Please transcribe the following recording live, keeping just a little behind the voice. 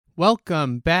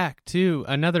Welcome back to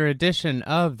another edition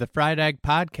of the Fried Egg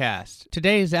Podcast.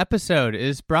 Today's episode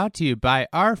is brought to you by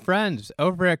our friends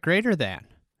over at Greater Than.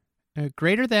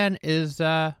 Greater Than is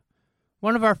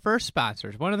one of our first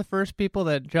sponsors, one of the first people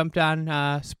that jumped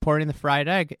on supporting the Fried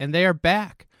Egg, and they are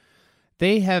back.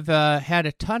 They have had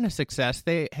a ton of success.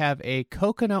 They have a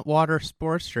coconut water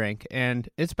sports drink, and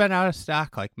it's been out of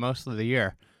stock like most of the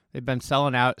year. They've been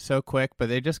selling out so quick, but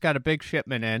they just got a big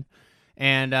shipment in.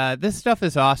 And this stuff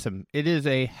is awesome. It is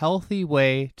a healthy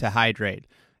way to hydrate.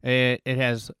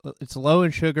 It's low in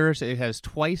sugars. It has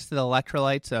twice the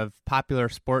electrolytes of popular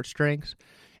sports drinks.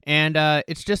 And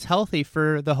it's just healthy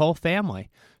for the whole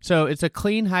family. So it's a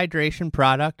clean hydration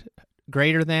product,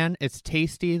 Greater Than. It's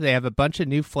tasty. They have a bunch of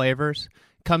new flavors.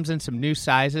 Comes in some new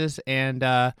sizes.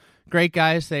 And great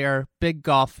guys. They are big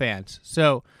golf fans.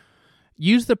 So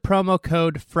use the promo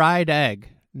code FRIEDEGG.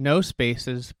 No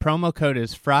spaces. Promo code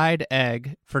is Fried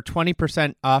Egg for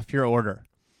 20% off your order.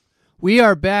 We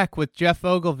are back with Geoff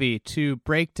Ogilvy to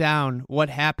break down what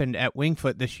happened at Winged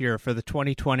Foot this year for the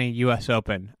 2020 U.S.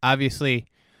 Open. Obviously,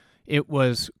 it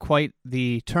was quite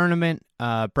the tournament.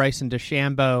 Bryson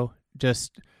DeChambeau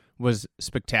just was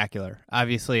spectacular.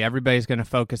 Obviously, everybody's going to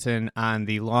focus in on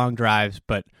the long drives,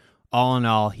 but all in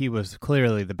all, he was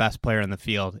clearly the best player in the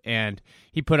field, and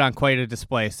he put on quite a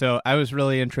display. So I was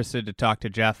really interested to talk to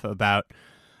Geoff about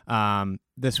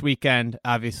this weekend.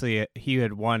 Obviously, he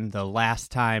had won the last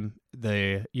time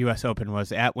the U.S. Open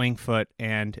was at Winged Foot,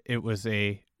 and it was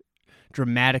a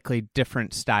dramatically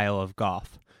different style of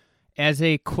golf. As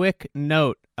a quick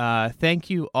note, thank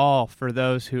you all for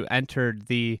those who entered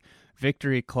the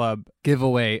Victory Club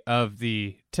giveaway of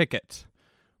the tickets.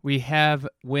 We have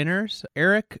winners.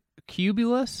 Eric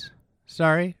Cubulus,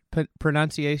 sorry,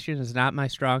 pronunciation is not my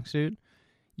strong suit.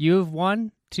 You have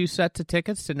won 2 sets of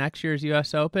tickets to next year's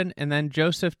U.S. Open, and then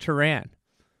Joseph Turan.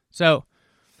 So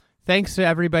thanks to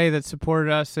everybody that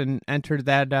supported us and entered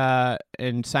that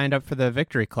and signed up for the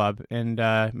Victory Club, and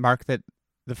mark that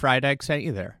the Fried Egg sent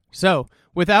you there. So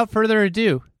without further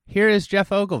ado, here is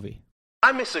Geoff Ogilvy.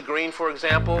 I miss a green, for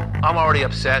example, I'm already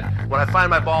upset. When I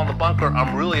find my ball in the bunker,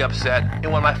 I'm really upset.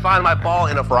 And when I find my ball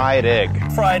in a fried egg.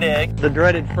 Fried egg. The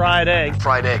dreaded fried egg.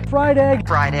 Fried egg. Fried egg.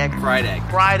 Fried egg. Fried egg.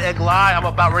 Fried egg lie, I'm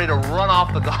about ready to run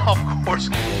off the golf course.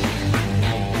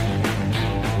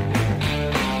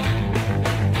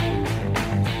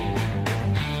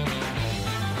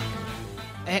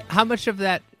 Hey, how much of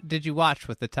that did you watch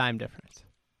with the time difference?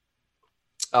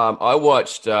 I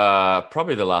watched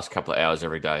probably the last couple of hours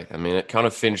every day. I mean, it kind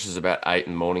of finishes about 8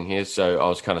 in the morning here, so I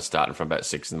was kind of starting from about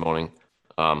 6 in the morning.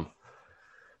 I've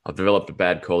developed a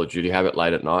bad Call of Duty habit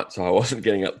late at night, so I wasn't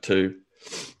getting up too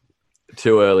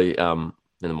early in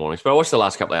the mornings. But I watched the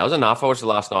last couple of hours enough. I watched the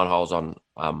last 9 holes on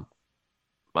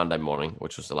Monday morning,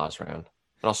 which was the last round,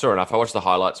 and I saw enough. I watched the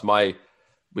highlights.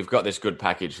 We've got this good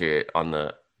package here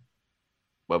on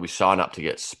where we sign up to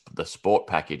get the sport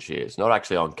package here. It's not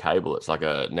actually on cable. It's like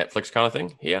a Netflix kind of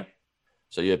thing here.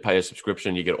 So you pay a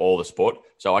subscription, you get all the sport.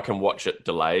 So I can watch it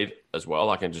delayed as well.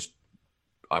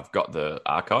 I've got the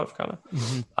archive kind of.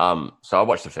 Mm-hmm. So I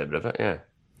watched a fair bit of it, yeah.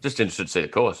 Just interested to see the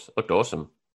course. It looked awesome.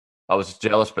 I was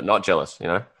jealous, but not jealous, you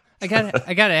know? I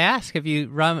gotta ask, have you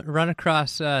run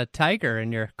across Tiger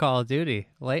in your Call of Duty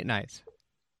late nights?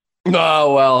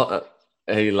 Oh, well,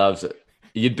 he loves it.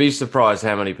 You'd be surprised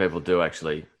how many people do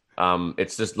actually.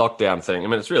 It's this lockdown thing. I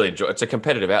mean, it's a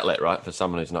competitive outlet, right? For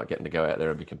someone who's not getting to go out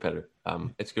there and be competitive.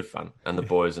 It's good fun. And the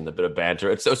boys and the bit of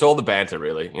banter. It's all the banter,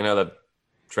 really. You know, the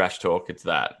trash talk. It's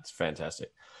that. It's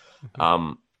fantastic.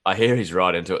 I hear he's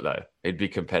right into it, though. He'd be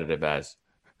competitive as.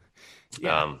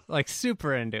 Yeah, like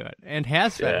super into it. And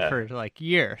has been for like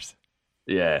years.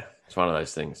 Yeah, it's one of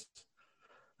those things.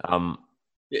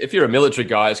 If you're a military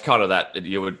guy, it's kind of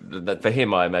that for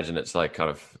him, I imagine it's like kind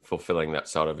of fulfilling that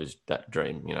side of that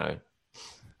dream, you know.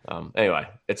 Anyway,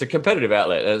 it's a competitive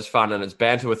outlet. It's fun and it's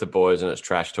banter with the boys and it's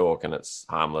trash talk and it's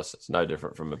harmless. It's no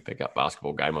different from a pickup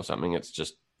basketball game or something. It's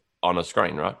just on a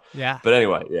screen, right? Yeah. But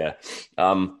anyway, yeah.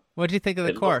 What did you think of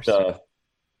the course? It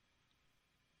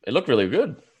looked really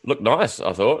good. It looked nice,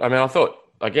 I thought. I mean, I thought,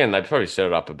 again, they probably set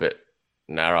it up a bit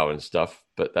narrow and stuff,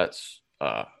 but that's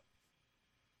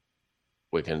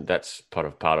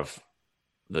part of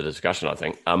the discussion, I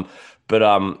think. Yeah,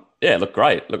 it looked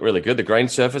great. Looked really good. The green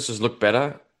surfaces look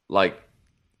better, like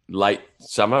late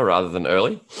summer rather than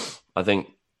early. I think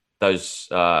those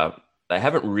they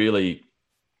haven't really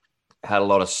had a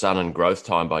lot of sun and growth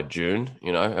time by June,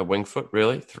 you know, at Winged Foot,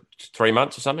 really. 3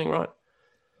 months or something, right?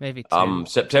 Maybe 2.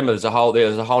 September, the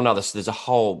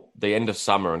end of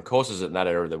summer, and courses in that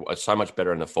area are so much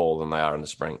better in the fall than they are in the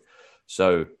spring.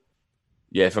 So,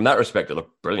 yeah, from that respect, it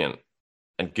looked brilliant.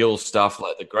 And Gill's stuff,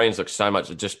 like the greens look so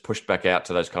much, it just pushed back out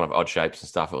to those kind of odd shapes and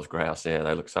stuff. It was grouse. Yeah,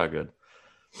 they look so good.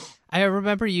 I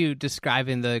remember you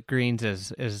describing the greens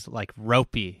as like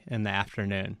ropey in the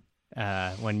afternoon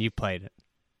when you played it.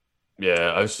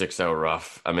 Yeah, '06 they were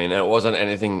rough. I mean, it wasn't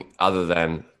anything other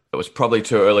than it was probably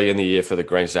too early in the year for the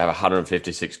greens to have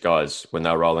 156 guys when they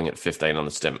were rolling at 15 on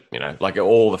the stem, like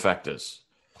all the factors.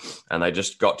 And they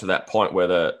just got to that point where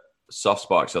the soft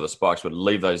spikes or the spikes would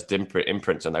leave those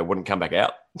imprints and they wouldn't come back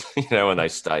out, and they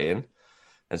stay in.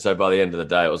 And so by the end of the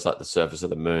day, it was like the surface of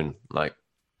the moon, like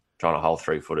trying to hold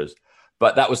 3-footers.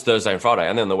 But that was Thursday and Friday.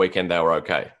 And then the weekend they were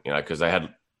okay, because they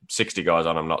had 60 guys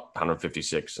on them, not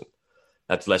 156. And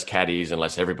that's less caddies and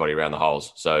less everybody around the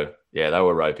holes. So, yeah, they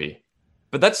were ropey.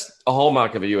 But that's a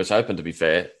hallmark of a US Open, to be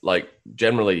fair. Like,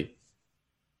 generally,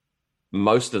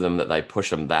 most of them that they push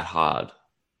them that hard,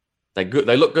 they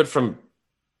look good from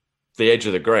the edge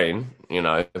of the green,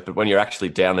 but when you're actually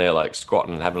down there, like,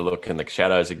 squatting and having a look in the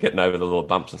shadows and getting over the little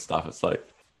bumps and stuff, it's like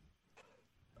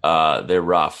they're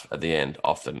rough at the end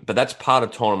often. But that's part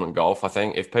of tournament golf, I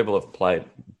think. If people have played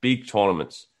big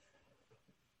tournaments,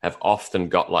 have often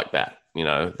got like that,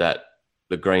 that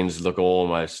the greens look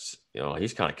almost,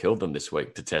 he's kind of killed them this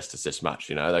week to test us this much.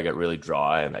 They get really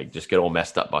dry and they just get all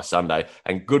messed up by Sunday.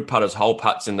 And good putters hole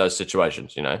putts in those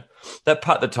situations, That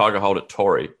putt that Tiger holed at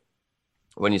Torrey,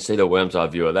 when you see the worm's eye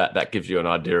view of that, that gives you an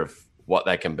idea of what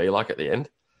they can be like at the end.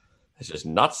 It's just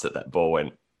nuts that ball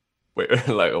went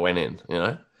in,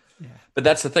 Yeah. But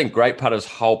that's the thing. Great putters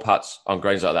hole putts on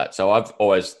greens like that. So I've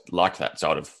always liked that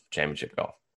side of championship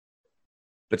golf.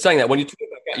 But saying that, when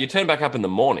you turn back up in the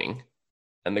morning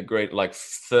and the green, like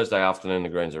Thursday afternoon, the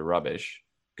greens are rubbish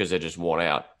because they're just worn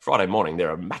out. Friday morning,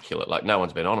 they're immaculate. Like no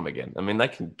one's been on them again. I mean, they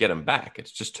can get them back.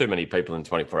 It's just too many people in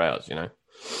 24 hours,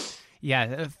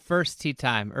 Yeah, first tee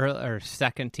time or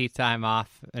second tee time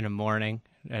off in the morning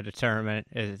at a tournament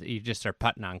is you just are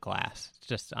putting on glass. It's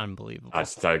just unbelievable.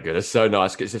 That's so good. It's so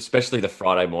nice, especially the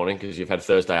Friday morning because you've had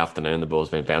Thursday afternoon, the ball's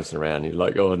been bouncing around. You're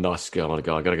like, oh, nice skill. I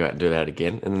got to go out and do that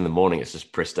again. And in the morning, it's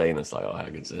just pristine. It's like, oh, how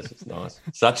good is this? It's nice.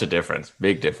 Such a difference.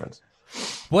 Big difference.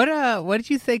 What did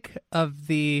you think of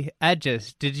the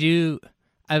edges?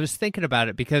 I was thinking about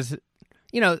it because,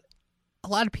 a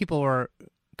lot of people were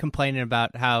complaining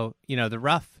about how, the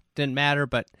rough didn't matter,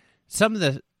 but some of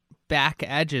the back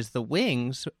edges, the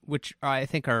wings, which I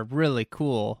think are really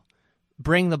cool,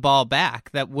 bring the ball back.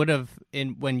 That would have,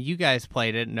 when you guys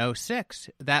played it in '06,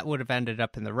 that would have ended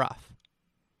up in the rough.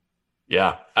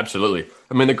 Yeah, absolutely.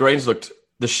 I mean,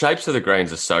 the shapes of the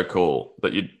greens are so cool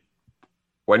that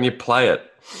when you play it,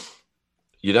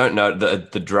 you don't know,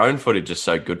 the drone footage is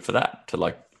so good for that, to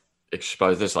like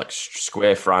expose this like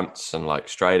square fronts and like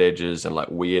straight edges and like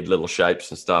weird little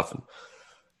shapes and stuff. And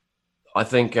I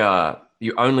think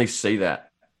you only see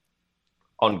that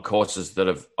on courses that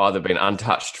have either been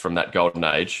untouched from that golden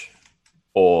age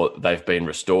or they've been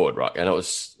restored, right? And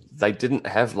they didn't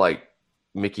have like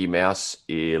Mickey Mouse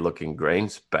ear looking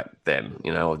greens back then,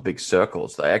 with big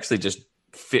circles. They actually just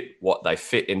fit what they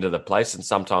fit into the place. And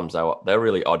sometimes they're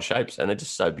really odd shapes and they're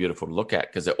just so beautiful to look at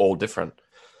because they're all different.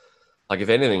 Like if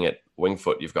anything at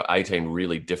Wingfoot, you've got 18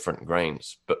 really different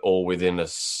greens, but all within a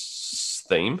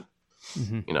theme,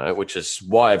 which is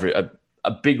why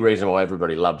a big reason why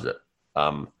everybody loves it.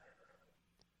 To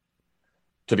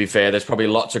be fair, there's probably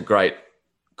lots of great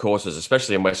courses,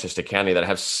 especially in Westchester County, that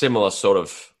have similar sort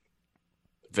of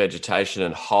vegetation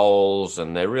and holes,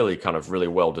 and they're really kind of really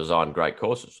well-designed great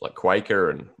courses, like Quaker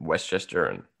and Westchester,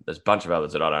 and there's a bunch of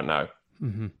others that I don't know.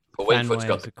 Mm-hmm. But Wingfoot's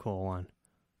got a cool one.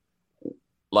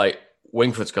 Like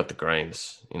Wingfoot's got the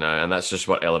greens, and that's just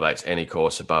what elevates any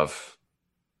course above.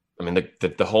 I mean,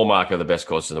 the hallmark of the best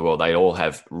courses in the world, they all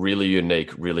have really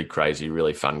unique, really crazy,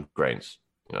 really fun greens.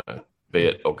 Be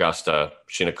it Augusta,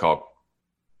 Shinnecock,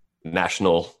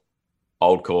 National,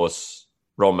 Old Course,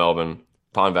 Royal Melbourne,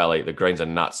 Pine Valley. The greens are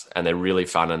nuts, and they're really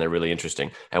fun and they're really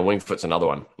interesting. And Wingfoot's another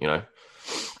one.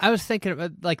 I was thinking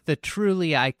about like the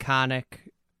truly iconic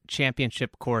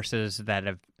championship courses that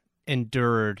have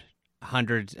endured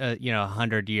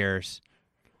 100 years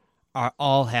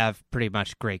all have pretty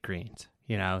much great greens.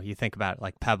 You think about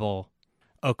like Pebble,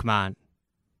 Oakmont,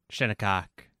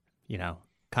 Shinnecock,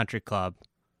 Country Club.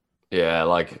 Yeah,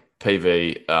 like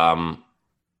PV,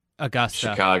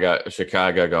 Augusta.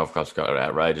 Chicago Golf Club's got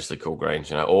outrageously cool greens.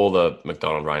 All the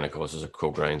McDonald Rayner courses are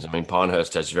cool greens. I mean,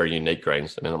 Pinehurst has very unique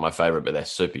greens. I mean, not my favorite, but they're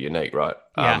super unique, right?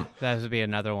 Yeah, that would be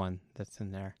another one that's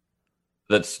in there.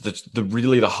 That's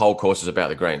the whole course is about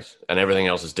the greens, and everything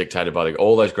else is dictated by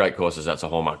all those great courses. That's a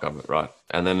hallmark of it, right?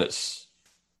 And then it's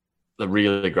the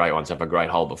really great ones have a great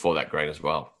hole before that green as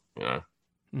well.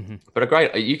 But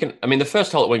the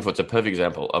first hole at Wingfoot's a perfect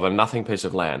example of a nothing piece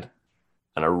of land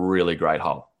and a really great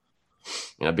hole,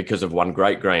 because of one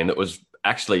great green that was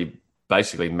actually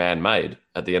basically man-made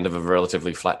at the end of a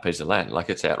relatively flat piece of land. Like,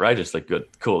 it's outrageously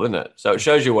cool, isn't it? So it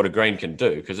shows you what a green can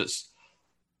do, because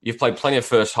you've played plenty of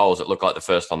first holes that look like the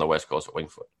first on the West Course at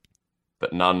Wingfoot,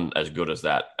 but none as good as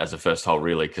that as a first hole,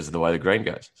 really, because of the way the green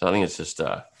goes. So I think it's just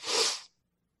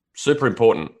super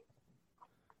important.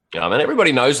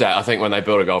 Everybody knows that, I think, when they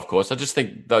build a golf course. I just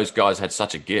think those guys had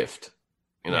such a gift,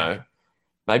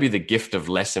 maybe the gift of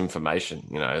less information.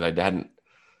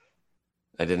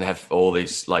 They didn't have all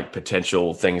these like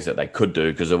potential things that they could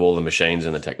do because of all the machines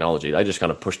and the technology. They just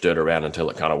kind of pushed dirt around until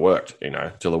it kind of worked,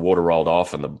 until the water rolled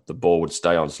off and the ball would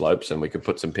stay on slopes and we could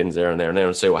put some pins there and there and there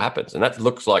and see what happens. And that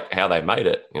looks like how they made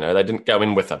it. They didn't go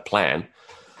in with a plan.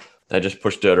 They just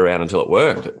pushed dirt around until it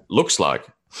worked. It looks like,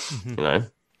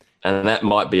 and that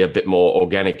might be a bit more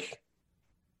organic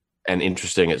and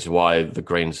interesting. It's why the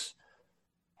greens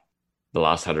the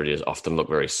last 100 years often look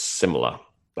very similar.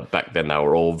 But back then they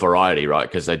were all variety, right?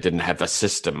 Because they didn't have a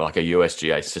system, like a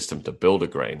USGA system to build a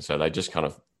green. So they just kind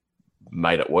of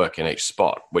made it work in each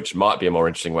spot, which might be a more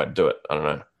interesting way to do it. I don't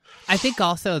know. I think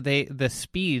also the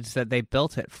speeds that they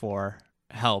built it for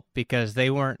help, because they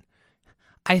weren't.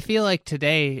 I feel like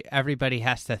today everybody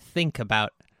has to think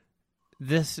about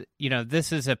this,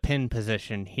 this is a pin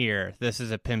position here, this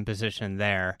is a pin position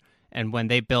there. And when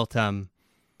they built them,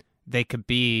 they could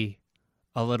be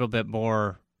a little bit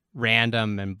more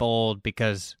random and bold,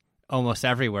 because almost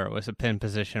everywhere was a pin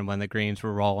position when the greens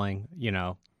were rolling,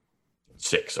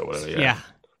 6 or whatever.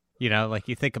 Yeah. Like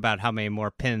you think about how many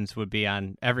more pins would be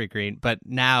on every green, but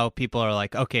now people are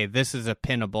like, okay, this is a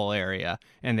pinnable area,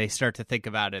 and they start to think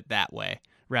about it that way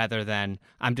rather than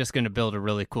I'm just going to build a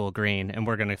really cool green and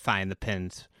we're going to find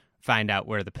out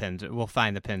where the pins, we'll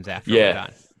find the pins after we're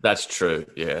done. That's true.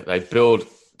 Yeah. They build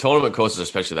tournament courses,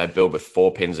 especially, they build with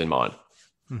 4 pins in mind.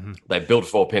 Mm-hmm. They built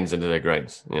 4 pins into their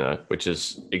greens, which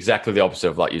is exactly the opposite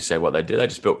of, like you said, what they did. They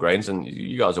just built greens, and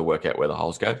you guys will work out where the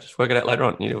holes go. Just work it out later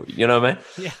on. You know what I mean?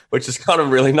 Yeah. Which is kind of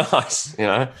really nice,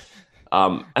 And it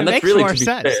that's makes really, more to be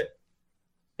sense. fair,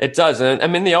 it does.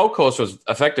 And the old course was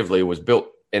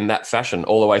built in that fashion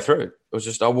all the way through. It was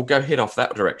just, we'll go hit off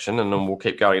that direction, and then we'll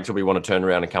keep going until we want to turn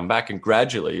around and come back. And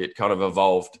gradually, it kind of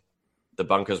evolved. The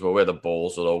bunkers were where the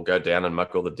balls would all go down and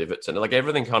muck all the divots, and like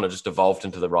everything kind of just evolved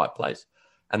into the right place.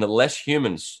 And the less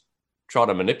humans try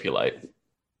to manipulate,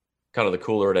 kind of the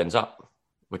cooler it ends up,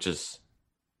 which is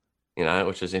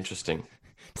interesting.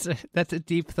 That's a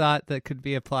deep thought that could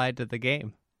be applied to the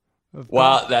game.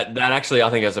 Well, that actually I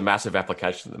think has a massive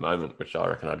application at the moment, which I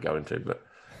reckon I'd go into, but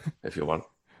if you want.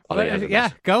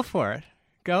 Go for it.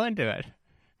 Go into it.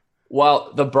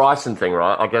 Well, the Bryson thing,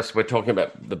 right? I guess we're talking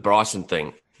about the Bryson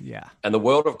thing. Yeah. And the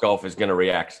world of golf is going to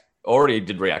react. Already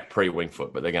did react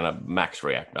pre-Wingfoot, but they're going to max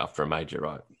react after a major,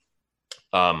 right?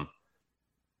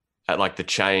 At like the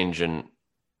change, and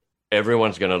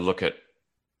everyone's going to look at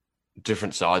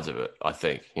different sides of it, I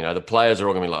think. The players are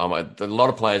all going to be like, a lot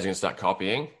of players are going to start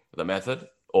copying the method,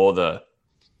 or the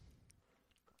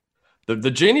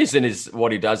genius in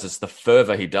what he does is the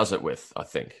fervor he does it with, I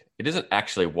think. It isn't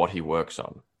actually what he works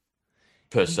on,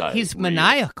 per se. He's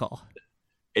maniacal.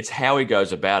 It's how he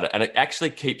goes about it, and it actually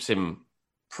keeps him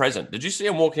present. Did you see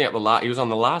him walking out he was on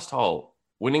the last hole,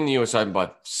 winning the US Open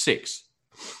by 6,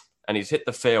 and he's hit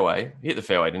the fairway. He hit the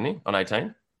fairway, didn't he, on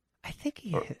 18? I think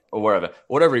he hit. Or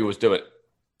whatever he was doing.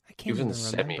 He was in the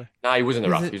semi. No, he was in the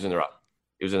rough. He was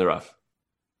in the rough.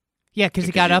 Yeah, because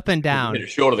he got up and down. He hit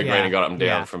short of the green and got up and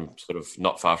down from sort of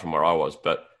not far from where I was.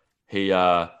 But he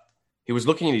was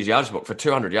looking at his yardage book for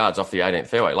 200 yards off the 18th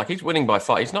fairway. Like, he's winning by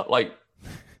 5. He's not like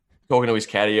talking to his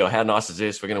caddy or how nice is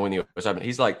this, we're going to win the US Open.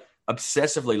 He's like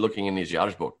obsessively looking in his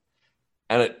yardage book.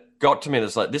 And it got to me,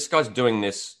 it's like, this guy's doing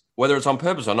this, whether it's on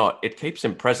purpose or not, it keeps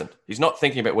him present. He's not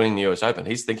thinking about winning the US Open.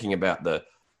 He's thinking about the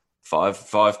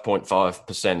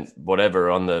 5.5% whatever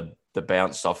on the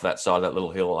bounce off that side of that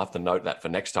little hill. I'll have to note that for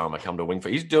next time I come to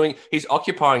Wingfoot. He's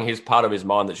occupying his part of his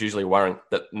mind that's usually worrying,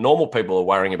 that normal people are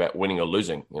worrying about winning or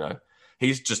losing,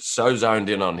 He's just so zoned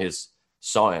in on his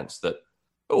science that,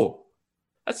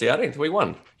 that's the 18th, we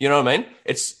won. You know what I mean?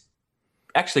 It's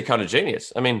actually kind of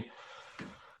genius. I mean,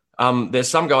 there's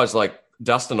some guys like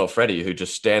Dustin or Freddie who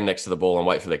just stand next to the ball and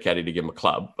wait for their caddy to give them a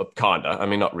club. Kinda. I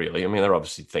mean, not really. I mean, they're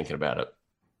obviously thinking about it.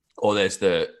 Or there's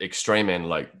the extreme end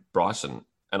like Bryson.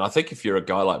 And I think if you're a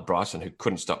guy like Bryson who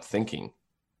couldn't stop thinking,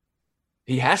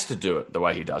 he has to do it the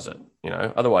way he does it.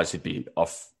 Otherwise he'd be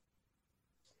off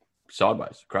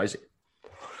crazy.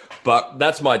 But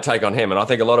that's my take on him. And I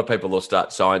think a lot of people will start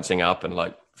sciencing up and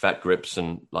like fat grips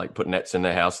and like put nets in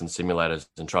their house and simulators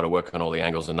and try to work on all the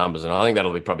angles and numbers. And I think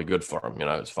that'll be probably good for them.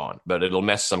 It's fine, but it'll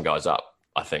mess some guys up,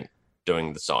 I think,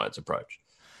 doing the science approach.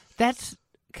 That's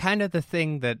kind of the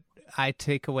thing that I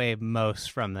take away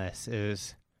most from this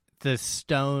is the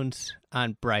stones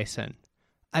on Bryson.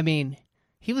 I mean,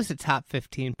 he was a top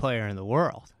 15 player in the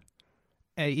world.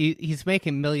 He's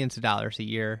making millions of dollars a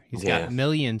year. He's got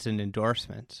millions in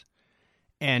endorsements.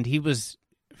 And he was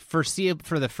for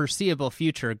the foreseeable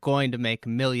future going to make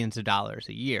millions of dollars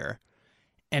a year.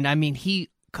 And I mean, he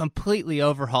completely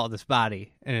overhauled his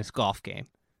body in his golf game.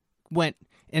 Went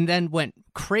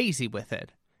crazy with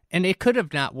it. And it could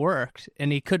have not worked,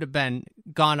 and he could have been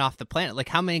gone off the planet. Like,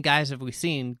 how many guys have we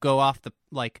seen go off the,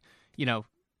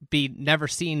 be never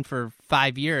seen for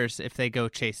 5 years if they go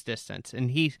chase distance?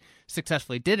 And he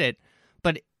successfully did it.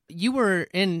 But you were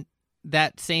in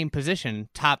that same position,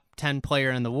 top 10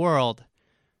 player in the world.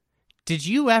 Did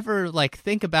you ever,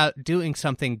 think about doing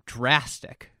something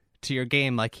drastic to your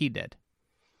game like he did?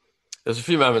 There's a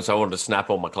few moments I wanted to snap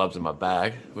all my clubs in my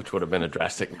bag, which would have been a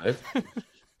drastic move.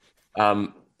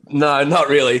 No, not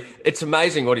really. It's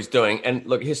amazing what he's doing. And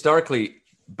look, historically,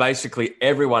 basically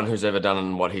everyone who's ever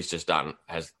done what he's just done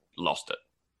has lost it,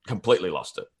 completely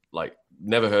lost it. Like,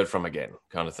 never heard from again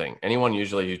kind of thing. Anyone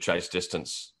usually who chase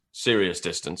distance, serious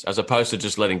distance, as opposed to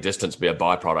just letting distance be a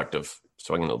byproduct of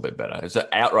swinging a little bit better. It's that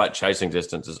outright chasing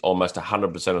distance is almost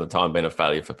 100% of the time been a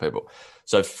failure for people.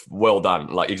 So well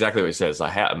done. Like, exactly what he says.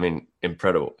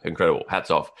 Incredible. Hats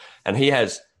off. And he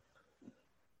has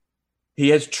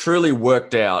truly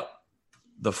worked out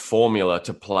the formula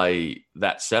to play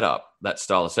that setup, that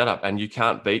style of setup, and you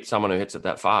can't beat someone who hits it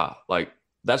that far. Like,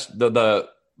 that's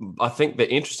I think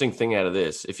the interesting thing out of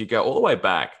this, if you go all the way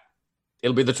back,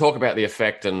 it'll be the talk about the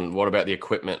effect and what about the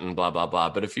equipment and blah, blah, blah.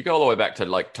 But if you go all the way back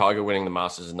to Tiger winning the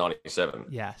Masters in 97.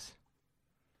 Yes.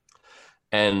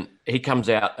 And he comes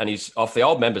out and he's off the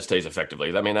old members tees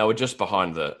effectively. I mean, they were just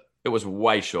behind it was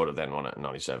way shorter than on it in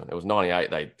 97. It was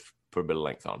 98. They put a bit of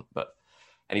length on,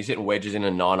 and he's hitting wedges in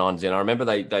and 9-irons in. I remember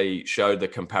they showed the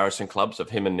comparison clubs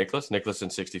of him and Nicholas in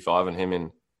 65 and him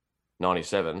in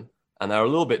 97. And they were a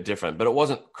little bit different, but it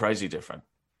wasn't crazy different.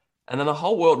 And then the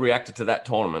whole world reacted to that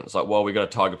tournament. It's like, well, we got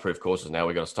to tiger-proof courses now.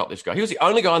 We got to stop this guy. He was the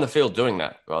only guy in the field doing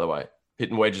that, by the way,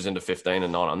 hitting wedges into 15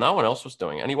 and 9. No one else was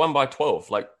doing it. And he won by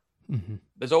 12.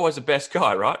 There's always the best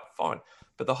guy, right? Fine.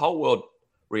 But the whole world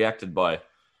reacted by,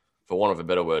 for want of a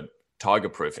better word,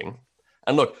 tiger-proofing.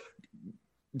 And look,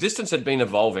 distance had been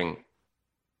evolving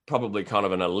probably kind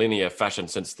of in a linear fashion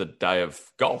since the day of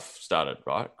golf started,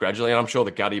 right? Gradually. And I'm sure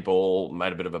the gutty ball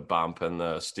made a bit of a bump and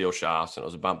the steel shafts, and it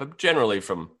was a bump. But generally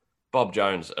from Bob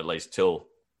Jones, at least till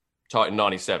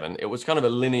 97, it was kind of a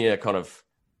linear kind of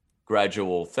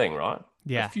gradual thing, right?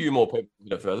 Yeah. A few more people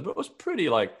go further, but it was pretty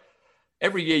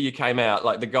every year you came out,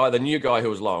 the new guy who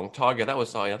was long, Tiger, that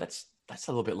was, that's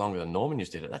a little bit longer than Norman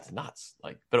just did it. That's nuts.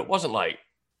 But it wasn't like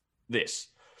this.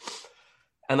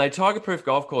 And they tiger-proof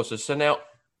golf courses. So now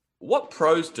what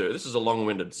pros do, this is a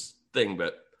long-winded thing,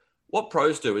 but what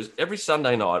pros do is every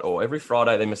Sunday night or every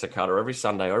Friday they miss a cut, or every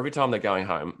Sunday or every time they're going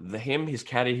home, him, his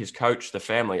caddy, his coach, the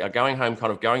family are going home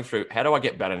kind of going through, how do I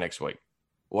get better next week?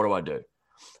 What do I do?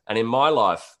 And in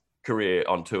my career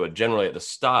on tour, generally at the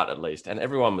start at least, and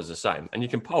everyone was the same, and you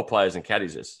can poll players and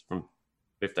caddies this from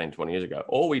 15, 20 years ago,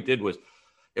 all we did was,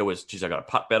 geez, I got to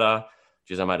putt better.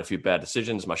 Geez, I made a few bad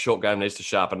decisions. My short game needs to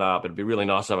sharpen up. It'd be really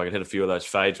nice if I could hit a few of those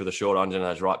fades with the short irons and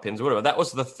those right pins, whatever. That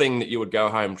was the thing that you would go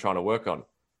home trying to work on.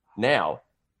 Now,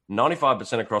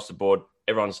 95% across the board,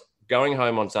 everyone's going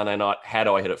home on Sunday night. How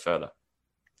do I hit it further?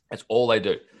 That's all they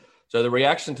do. So the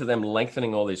reaction to them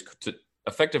lengthening all these, to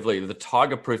effectively the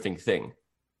tiger-proofing thing,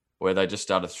 where they just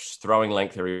started throwing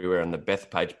length everywhere, and the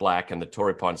Bethpage Black and the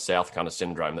Torrey Pines South kind of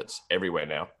syndrome that's everywhere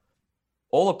now.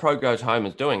 All a pro goes home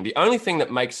is doing, the only thing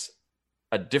that makes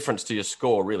a difference to your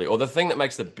score, really, or the thing that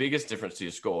makes the biggest difference to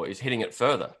your score, is hitting it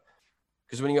further.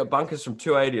 Because when you got bunkers from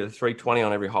 280 to 320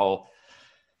 on every hole,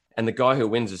 and the guy who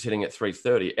wins is hitting at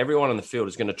 330, everyone in the field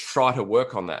is going to try to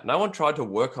work on that. No one tried to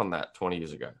work on that 20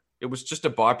 years ago. It was just a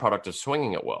byproduct of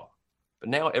swinging it well. But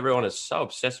now everyone is so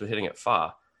obsessed with hitting it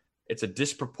far, it's a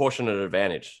disproportionate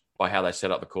advantage by how they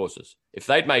set up the courses. If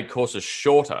they'd made courses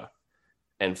shorter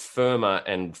and firmer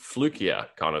and flukier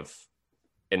kind of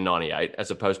in 98,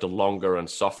 as opposed to longer and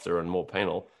softer and more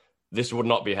penal, this would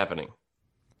not be happening.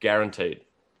 Guaranteed.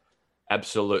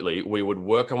 Absolutely. We would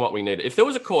work on what we need. If there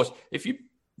was a course,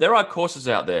 there are courses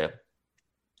out there,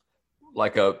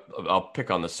 I'll pick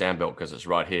on the Sandbelt because it's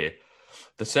right here.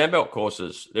 The Sandbelt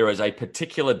courses, there is a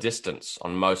particular distance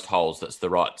on most holes that's the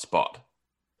right spot.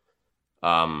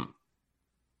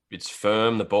 It's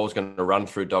firm. The ball's going to run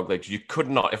through dog legs. You could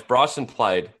not, if Bryson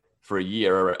played for a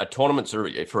year or a tournament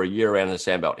for a year around the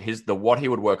sandbelt, what he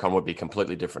would work on would be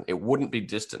completely different. It wouldn't be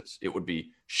distance. It would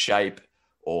be shape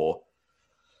or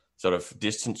sort of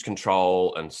distance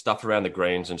control and stuff around the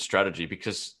greens and strategy,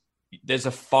 because there's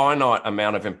a finite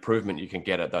amount of improvement you can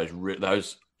get at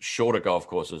those shorter golf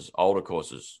courses, older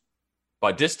courses,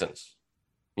 by distance.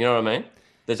 You know what I mean?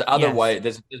 There's other way.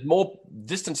 There's more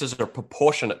distances are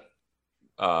proportionate.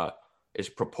 Is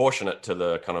proportionate to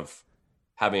the kind of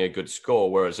having a good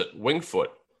score. Whereas at Winged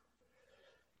Foot,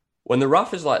 when the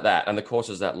rough is like that and the course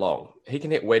is that long, he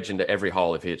can hit wedge into every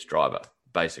hole if he hits driver,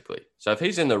 basically. So if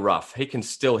he's in the rough, he can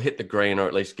still hit the green or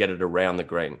at least get it around the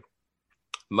green.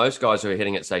 Most guys who are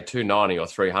hitting it, say 290 or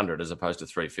 300 as opposed to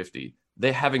 350,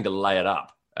 they're having to lay it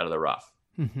up out of the rough.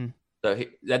 Mm-hmm. So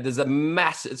there's a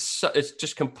mass. It's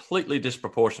just completely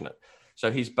disproportionate. So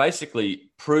he's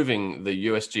basically proving the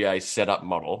USGA setup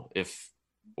model, if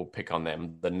we'll pick on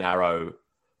them, the narrow,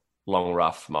 long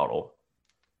rough model.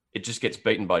 It just gets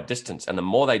beaten by distance. And the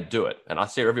more they do it, and I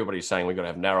see everybody saying we've got to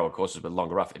have narrower courses with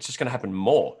longer rough, it's just going to happen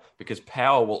more because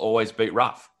power will always beat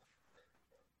rough.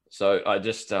 So I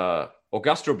just,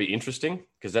 Augusta will be interesting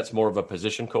because that's more of a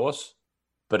position course.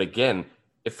 But again,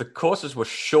 if the courses were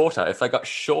shorter, if they got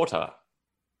shorter,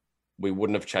 we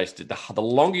wouldn't have chased it. The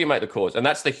longer you make the course, and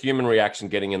that's the human reaction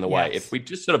getting in the way. If we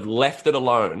just sort of left it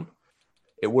alone,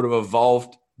 it would have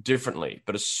evolved differently.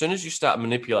 But as soon as you start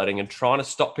manipulating and trying to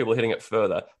stop people hitting it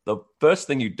further, the first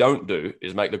thing you don't do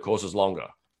is make the courses longer,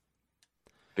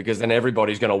 because then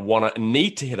everybody's going to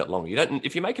need to hit it longer.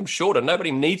 If you make them shorter, nobody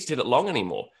needs to hit it long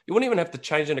anymore. You wouldn't even have to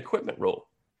change an equipment rule.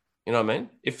 You know what I mean?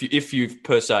 If you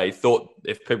per se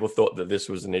if people thought that this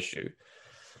was an issue.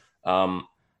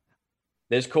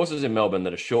 There's courses in Melbourne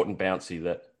that are short and bouncy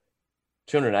that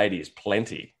 280 is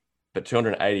plenty, but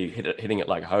 280 hitting it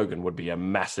like Hogan would be a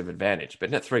massive advantage.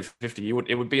 But at 350,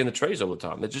 it would be in the trees all the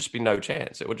time. There'd just be no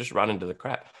chance. It would just run into the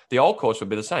crap. The old course would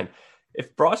be the same. If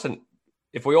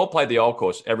we all played the old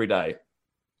course every day,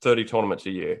 30 tournaments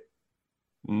a year,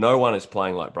 no one is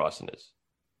playing like Bryson is.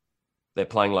 They're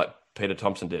playing like Peter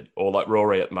Thompson did, or like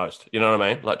Rory at most. You know what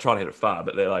I mean? Like trying to hit it far,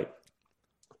 but they're like,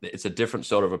 it's a different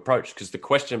sort of approach because the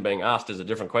question being asked is a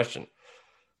different question.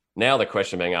 Now the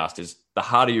question being asked is, the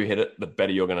harder you hit it, the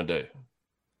better you're going to do.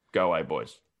 Go away,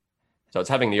 boys. So it's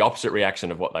having the opposite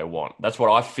reaction of what they want. That's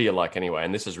what I feel like anyway,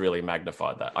 and this has really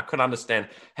magnified that. I couldn't understand,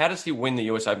 how does he win the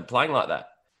US Open playing like that?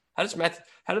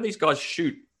 How do these guys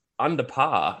shoot under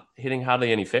par, hitting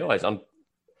hardly any fairways? I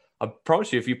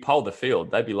promise you, if you polled the field,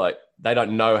 they'd be like, they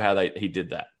don't know how he did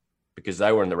that because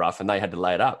they were in the rough and they had to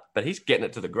lay it up. But he's getting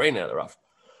it to the green out of the rough.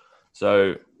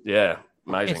 So, yeah,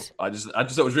 amazing. I just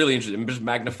thought it was really interesting. Just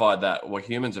magnified that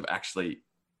humans have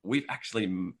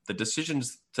the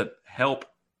decisions to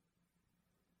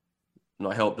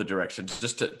not help the direction,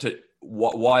 just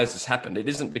why has this happened? It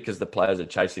isn't because the players are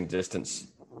chasing distance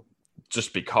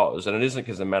just because, and it isn't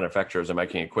because the manufacturers are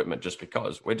making equipment just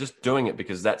because. We're just doing it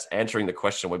because that's answering the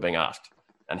question we're being asked.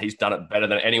 And he's done it better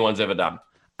than anyone's ever done.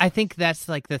 I think that's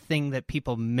like the thing that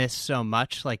people miss so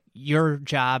much. Like, your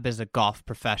job as a golf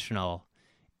professional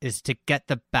is to get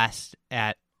the best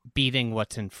at beating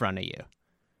what's in front of you.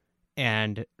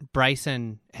 And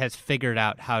Bryson has figured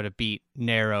out how to beat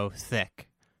narrow, thick.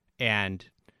 And,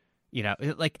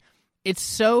 it's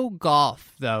so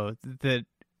golf, though, that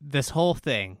this whole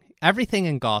thing, everything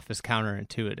in golf is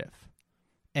counterintuitive.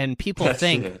 And people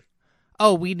think,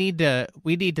 oh, we need to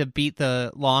beat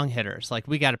the long hitters. Like,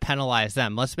 we got to penalize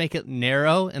them. Let's make it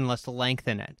narrow and let's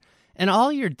lengthen it. And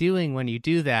all you're doing when you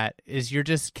do that is you're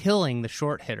just killing the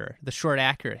short hitter, the short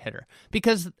accurate hitter.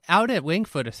 Because out at Winged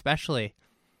Foot especially,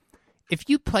 if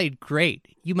you played great,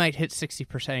 you might hit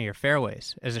 60% of your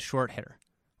fairways as a short hitter.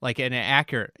 Like an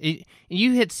accurate,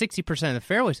 you hit 60% of the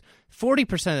fairways,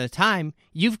 40% of the time,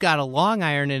 you've got a long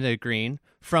iron into the green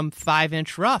from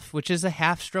 5-inch rough, which is a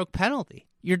half-stroke penalty.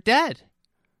 You're dead.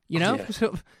 Yeah.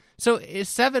 So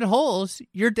it's 7 holes,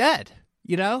 you're dead,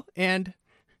 and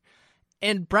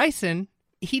Bryson,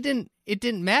 it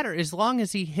didn't matter as long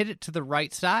as he hit it to the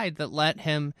right side that let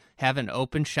him have an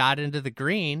open shot into the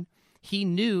green. He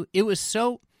knew it was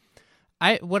so,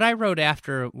 what I wrote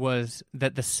after was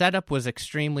that the setup was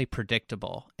extremely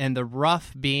predictable and the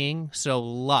rough being so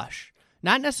lush,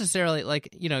 not necessarily like,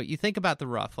 you think about the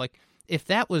rough, like if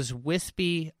that was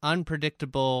wispy,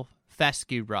 unpredictable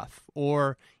fescue rough,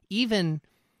 or even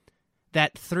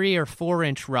that 3 or 4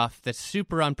 inch rough that's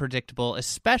super unpredictable,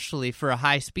 especially for a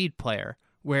high speed player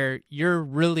where you're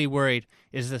really worried,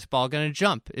 is this ball going to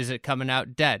jump? Is it coming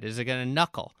out dead? Is it going to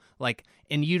knuckle?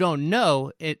 And you don't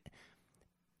know it.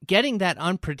 Getting that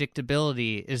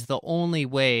unpredictability is the only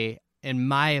way in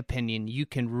my opinion, you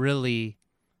can really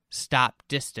stop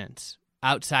distance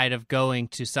outside of going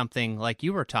to something like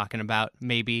you were talking about,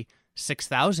 maybe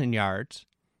 6,000 yards,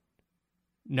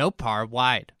 no par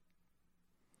wide.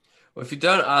 Well, if you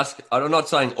don't ask, I'm not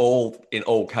saying all in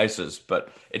all cases,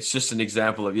 but it's just an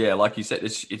example of, like you said,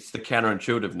 it's the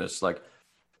counterintuitiveness. Like,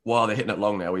 while they're hitting it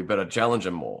long now, we better challenge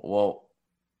them more. Well,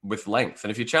 with length.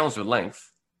 And if you challenge with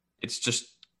length, it's just,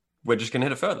 we're just going to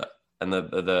hit it further. And they're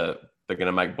going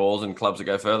to make balls and clubs that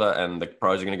go further, and the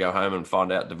pros are going to go home and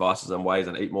find out devices and ways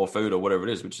and eat more food or whatever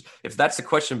it is. Which, if that's the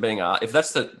question being asked, if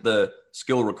that's the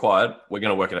skill required, we're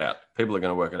going to work it out. People are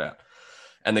going to work it out.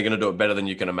 And they're going to do it better than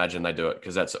you can imagine they do it,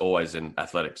 because that's always in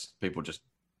athletics. People just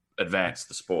advance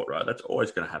the sport, right? That's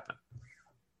always going to happen.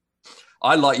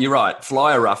 You're right.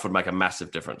 Flyer rough would make a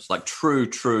massive difference. Like true,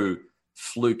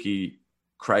 fluky,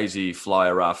 crazy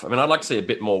flyer rough. I mean, I'd like to see a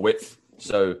bit more width.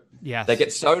 So they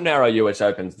get so narrow US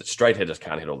Opens that straight hitters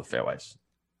can't hit all the fairways,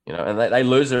 and they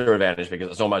lose their advantage because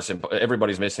it's almost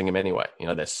everybody's missing them anyway.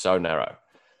 They're so narrow.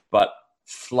 But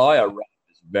flyer rough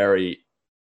is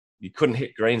you couldn't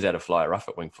hit greens out of flyer rough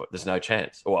at Wingfoot. There's no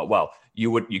chance. Well,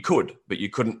 you could, but you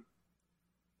couldn't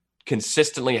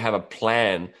consistently have a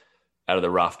plan out of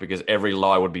the rough because every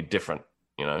lie would be different.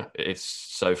 It's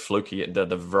so fluky, the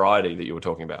variety that you were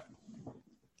talking about.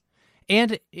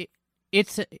 And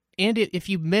if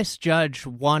you misjudge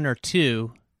one or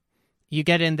two, you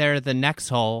get in there the next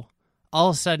hole, all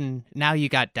of a sudden now you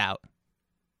got doubt.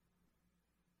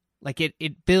 Like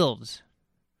it builds.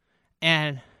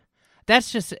 And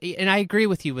that's just, and I agree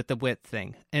with you with the width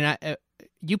thing. And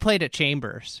you played at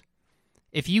Chambers.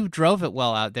 If you drove it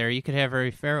well out there, you could have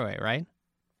every fairway, right?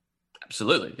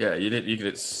 Absolutely. Yeah, you could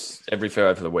hit every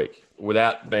fairway for the week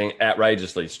without being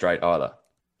outrageously straight either.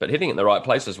 But hitting it in the right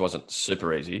places wasn't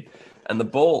super easy. And the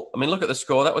ball, I mean, look at the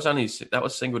score. That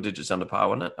was single digits under par,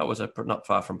 wasn't it? That was not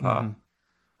far from par. Mm-hmm.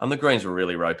 And the greens were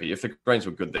really ropey. If the greens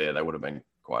were good there, they would have been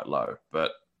quite low.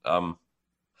 But the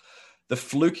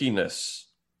flukiness,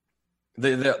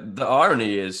 the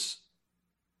irony is,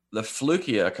 the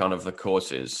flukier kind of the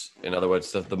course is, in other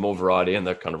words, the more variety and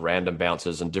the kind of random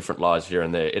bounces and different lies here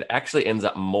and there, it actually ends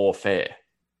up more fair,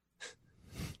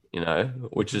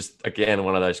 which is, again,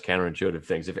 one of those counterintuitive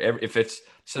things. If it's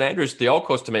St Andrews, the old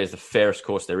course to me is the fairest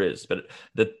course there is, but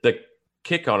the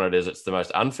kick on it is it's the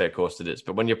most unfair course it is.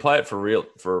 But when you play it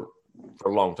for a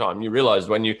long time, you realize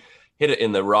when you hit it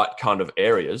in the right kind of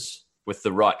areas with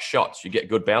the right shots, you get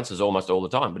good bounces almost all the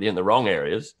time, but in the wrong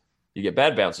areas, you get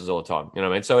bad bounces all the time. You know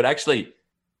what I mean? So it actually,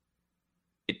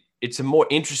 it's a more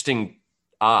interesting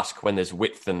ask when there's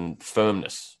width and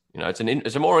firmness.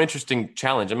 It's a more interesting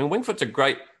challenge. I mean, Wingfoot's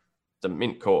it's a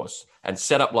mint course, and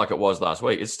set up like it was last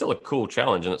week, it's still a cool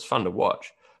challenge and it's fun to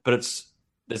watch. But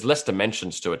there's less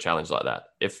dimensions to a challenge like that.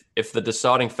 If the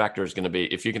deciding factor is going to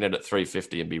be if you can hit at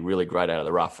 350 and be really great out of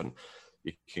the rough, and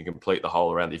you can complete the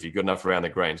hole around, if you're good enough around the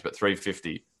greens, but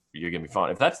 350. You're going to be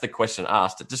fine. If that's the question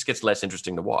asked, it just gets less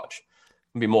interesting to watch.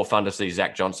 It'd be more fun to see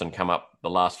Zach Johnson come up the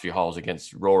last few holes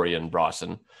against Rory and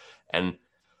Bryson and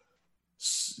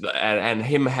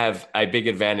him have a big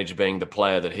advantage being the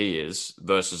player that he is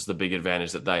versus the big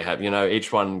advantage that they have.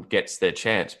 Each one gets their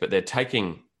chance, but they're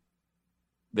taking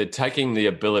the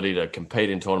ability to compete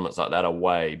in tournaments like that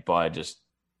away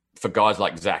for guys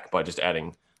like Zach, by just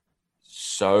adding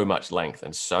so much length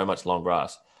and so much long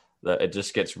grass that it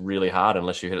just gets really hard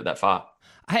unless you hit it that far.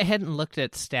 I hadn't looked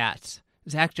at stats.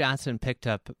 Zach Johnson picked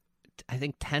up, I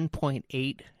think,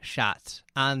 10.8 shots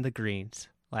on the greens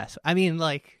last. I mean,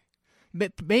 like,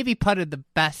 maybe putted the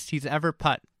best he's ever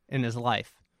putt in his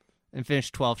life and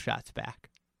finished 12 shots back.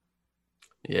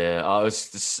 Yeah, it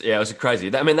was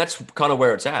crazy. I mean, that's kind of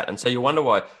where it's at. And so you wonder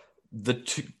why the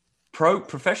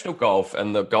professional golf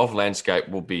and the golf landscape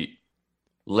will be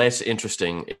less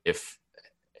interesting if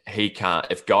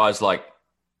guys like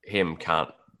him can't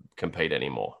compete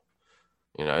anymore.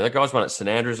 That guy's won at St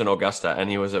Andrews and Augusta, and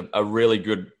he was a really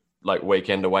good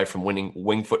weekend away from winning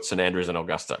Wingfoot, St Andrews and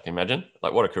Augusta. Can you imagine?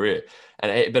 What a career.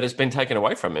 But it's been taken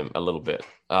away from him a little bit.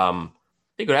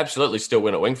 He could absolutely still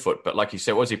win at Wingfoot, but like you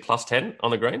said, was he plus 10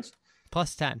 on the greens?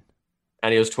 Plus 10.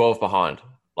 And he was 12 behind.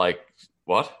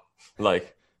 What?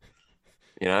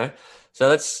 So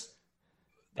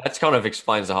that's kind of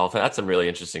explains the whole thing. That's a really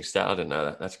interesting stat. I didn't know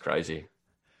that. That's crazy.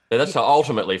 That's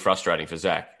ultimately frustrating for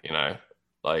Zach,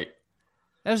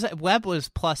 Webb was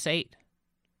plus 8.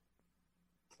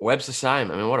 Webb's the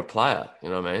same. I mean, what a player. You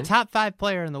know what I mean? Top 5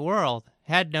 player in the world,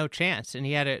 had no chance, and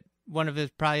he had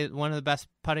probably one of the best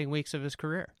putting weeks of his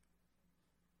career.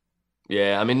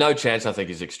 Yeah, I mean, no chance I think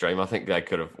is extreme. I think they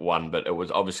could have won, but it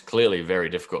was obviously clearly very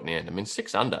difficult in the end. I mean,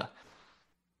 6 under.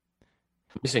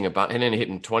 missing a bunch, and then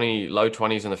hitting low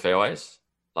 20s in the fairways.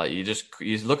 Like you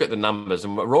look at the numbers,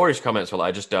 and Rory's comments were like,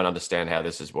 "I just don't understand how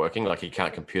this is working." Like he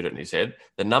can't compute it in his head.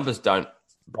 The numbers don't.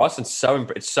 Bryson's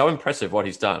it's so impressive what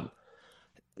he's done.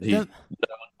 No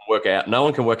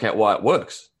one can work out why it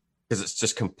works because it's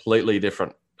just completely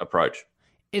different approach.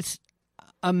 It's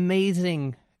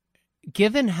amazing,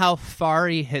 given how far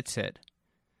he hits it.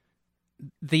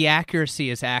 The accuracy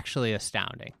is actually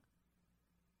astounding.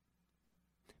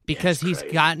 Because he's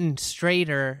gotten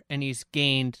straighter and he's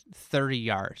gained 30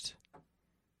 yards.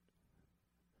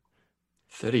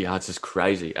 30 yards is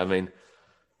crazy. I mean,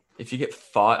 if you get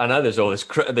I know there's all this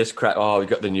crap. Oh, we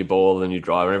got the new ball, the new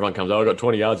driver, and everyone comes, I got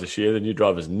 20 yards this year. The new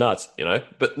driver's nuts, you know.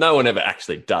 But no one ever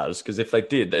actually does, because if they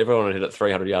did, everyone would hit it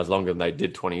 300 yards longer than they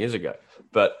did 20 years ago.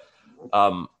 But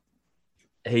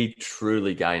he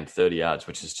truly gained 30 yards,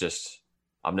 which is just,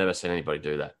 I've never seen anybody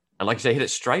do that. And like you say, hit it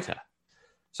straighter.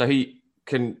 So he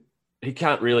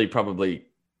can't really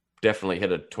definitely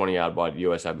hit a 20-yard wide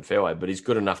US Open fairway, but he's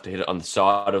good enough to hit it on the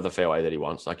side of the fairway that he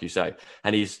wants, like you say.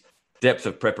 And his depth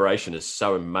of preparation is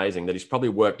so amazing that he's probably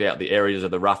worked out the areas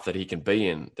of the rough that he can be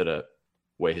in that are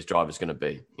where his drive is going to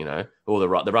be, you know. Or the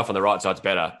rough on the right side's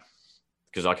better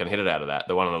because I can hit it out of that.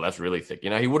 The one on the left's really thick. You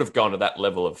know, he would have gone to that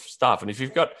level of stuff. And if you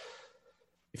can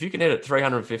hit it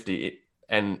 350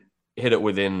 and hit it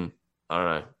within, I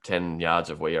don't know, 10 yards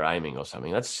of where you're aiming or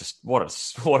something. That's just what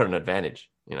an advantage,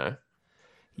 you know?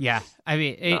 Yeah. I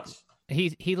mean,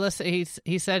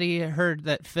 he said he heard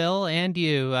that Phil and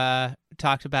you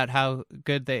talked about how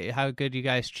good you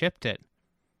guys chipped it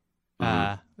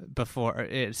before.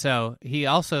 So he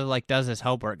also like does his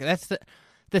homework. That's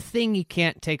the thing you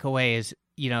can't take away is,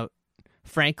 you know,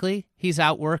 frankly, he's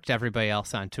outworked everybody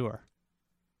else on tour.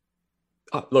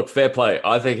 Oh, look, fair play.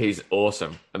 I think he's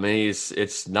awesome. I mean,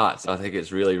 it's nuts. I think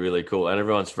it's really, really cool. And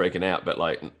everyone's freaking out, but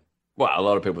like, well, a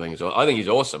lot of people think I think he's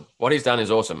awesome. What he's done is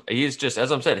awesome. He is just,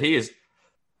 as I've said, he is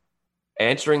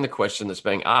answering the question that's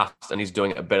being asked, and he's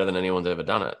doing it better than anyone's ever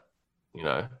done it, you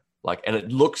know? Like, and it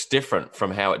looks different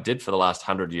from how it did for the last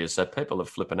 100 years. So people are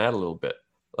flipping out a little bit.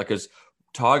 Like, as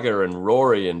Tiger and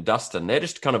Rory and Dustin, they're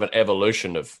just kind of an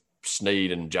evolution of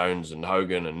Snead and Jones and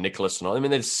Hogan and Nicholas and all. I mean,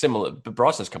 they're similar, but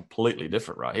Bryson's completely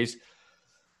different, right?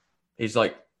 He's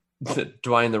like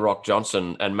Dwayne "The Rock"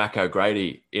 Johnson and Mac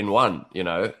O'Grady in one, you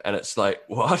know. And it's like,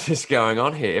 what is going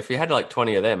on here? If you had like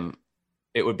 20 of them,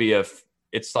 it would be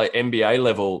it's like NBA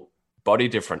level body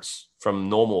difference from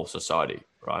normal society,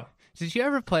 right? Did you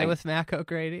ever play with Mac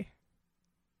O'Grady?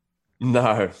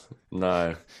 No.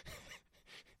 The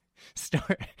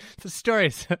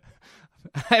stories.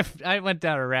 I went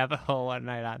down a rabbit hole one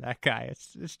night on that guy.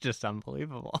 It's just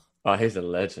unbelievable. Oh, he's a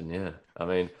legend, yeah. I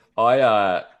mean,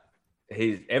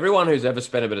 everyone who's ever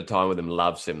spent a bit of time with him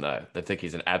loves him, though. They think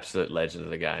he's an absolute legend of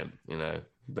the game, you know.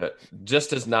 But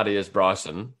just as nutty as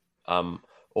Bryson,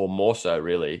 or more so,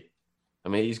 really. I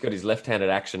mean, he's got his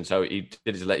left-handed action, so he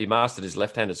mastered his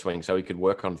left-handed swing, so he could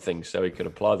work on things, so he could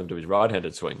apply them to his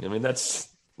right-handed swing. I mean, that's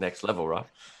next level, right?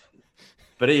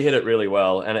 But he hit it really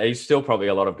well, and he's still probably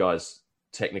a lot of guys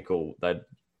technical.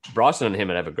 Bryson and him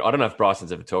would have I don't know if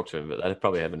Bryson's ever talked to him, but they'd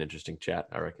probably have an interesting chat,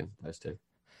 I reckon, those two.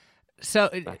 So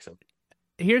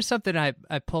here's something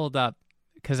I pulled up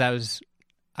because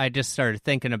I just started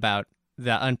thinking about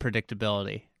the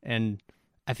unpredictability, and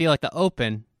I feel like the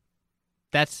Open,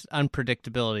 that's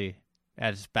unpredictability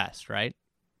at its best, right?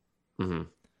 Mm-hmm.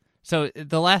 So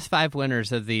the last 5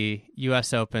 winners of the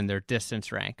U.S. Open, their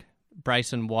distance rank.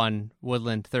 Bryson 1,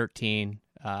 Woodland 13,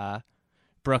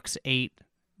 Brooks 8,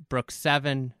 Brooks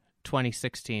 7,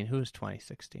 2016. Who was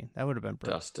 2016? That would have been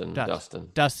Brooks.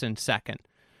 Dustin second.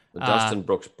 Dustin,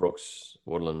 Brooks,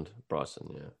 Woodland, Bryson,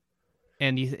 yeah.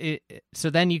 And so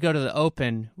then you go to the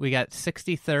Open. We got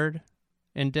 63rd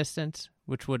in distance,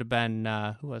 which would have been,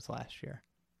 who was last year?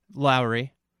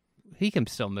 Lowry. He can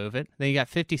still move it. Then you got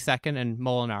 52nd and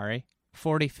Molinari,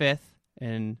 45th,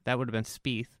 and that would have been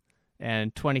Spieth,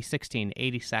 and 2016,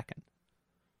 82nd.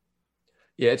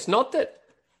 Yeah, it's not that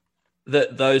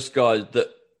those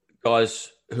guys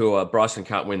who are Bryson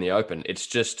can't win the Open. It's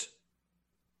just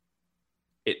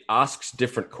it asks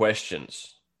different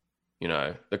questions. You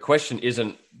know, the question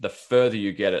isn't the further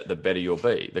you get it, the better you'll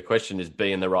be. The question is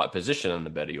be in the right position and the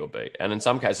better you'll be. And in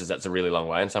some cases, that's a really long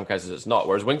way. In some cases, it's not.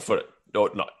 Whereas Winged Foot, or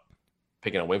not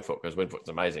picking on Winged Foot because Winged Foot's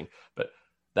amazing, but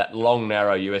that long,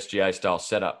 narrow USGA style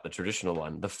setup, the traditional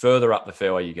one, the further up the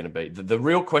fairway you're going to be. The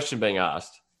real question being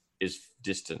asked is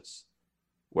distance.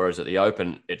 Whereas at the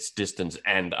Open, it's distance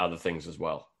and other things as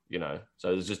well, you know?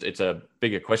 So it's a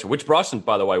bigger question, which Bryson,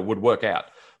 by the way, would work out.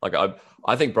 Like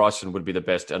I think Bryson would be the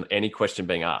best on any question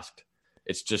being asked.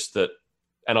 It's just that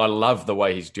And I love the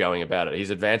way he's going about it.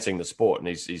 He's advancing the sport, and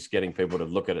he's getting people to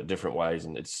look at it different ways,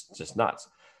 and it's just nuts.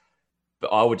 But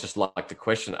I would just like the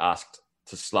question asked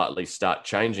to slightly start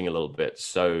changing a little bit,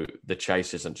 so the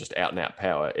chase isn't just out and out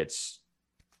power. It's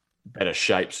better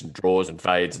shapes and draws and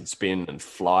fades and spin and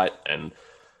flight and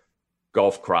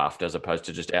golf craft, as opposed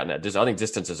to just out and out. I think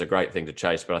distance is a great thing to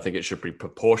chase, but I think it should be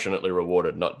proportionately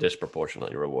rewarded, not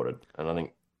disproportionately rewarded. And I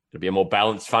think it'd be a more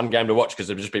balanced, fun game to watch because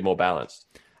it'd just be more balanced.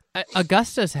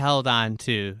 Augusta's held on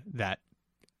to that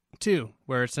too,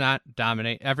 where it's not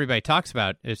dominate. Everybody talks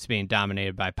about it's being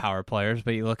dominated by power players,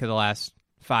 but you look at the last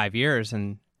 5 years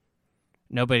and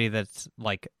nobody that's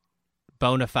like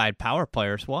bona fide power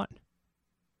players won.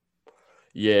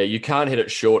 Yeah, you can't hit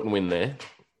it short and win there.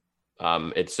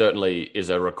 It certainly is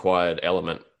a required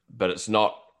element, but it's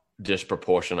not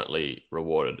disproportionately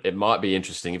rewarded. It might be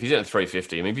interesting if he's hitting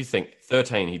 350. I mean, if you think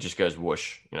 13, he just goes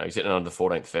whoosh. You know, he's hitting under the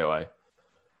 14th fairway.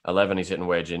 11, he's hitting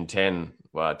wedge in. 10,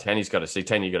 well, 10, he's got to see.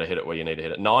 10, you got to hit it where you need to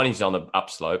hit it. 9, he's on the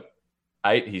upslope.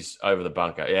 8, he's over the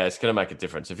bunker. Yeah, it's going to make a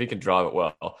difference if he can drive it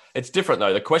well. It's different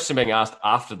though. The question being asked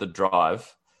after the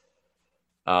drive,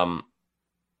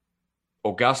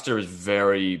 Augusta is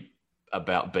very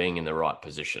about being in the right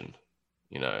position.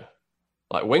 You know,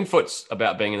 like Wingfoot's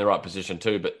about being in the right position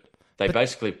too, but they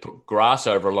basically put grass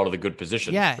over a lot of the good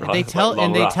positions. Yeah, right? they tell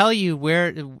like they tell you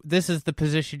where this is the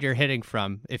position you're hitting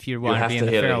from if you want to be in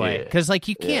the fairway. Because like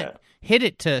you can't hit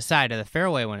it to the side of the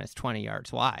fairway when it's 20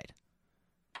 yards wide.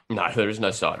 No, there is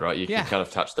no side, right? You can kind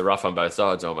of touch the rough on both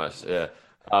sides almost. Yeah,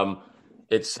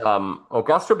 it's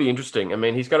Augusta will be interesting. I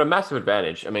mean, he's got a massive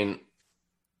advantage. I mean,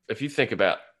 if you think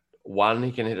about 1,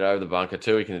 he can hit it over the bunker.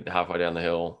 2, he can hit it halfway down the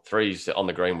hill. 3, he's on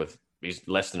the green he's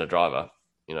less than a driver.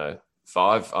 You know,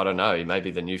 5, I don't know.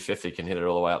 Maybe the new 50 can hit it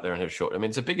all the way out there and hit it short. I mean,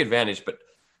 it's a big advantage, but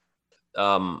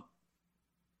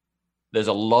there's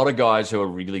a lot of guys who are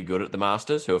really good at the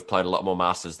Masters who have played a lot more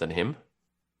Masters than him.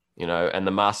 You know, and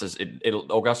the Masters,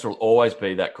 Augusta will always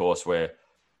be that course where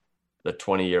the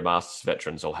 20-year Masters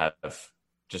veterans will have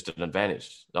just an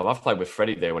advantage. Now, I've played with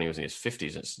Freddie there when he was in his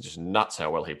 50s. It's just nuts how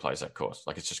well he plays that course.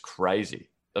 Like, it's just crazy.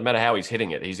 No matter how he's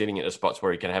hitting it in spots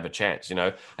where he can have a chance, you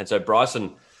know? And so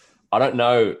Bryson, I don't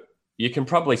know. You can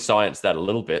probably science that a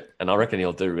little bit, and I reckon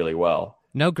he'll do really well.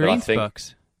 No greens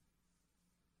books.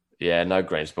 Yeah, no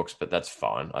greens books, but that's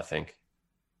fine, I think.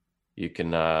 You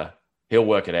can, he'll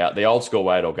work it out. The old school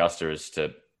way at Augusta is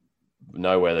to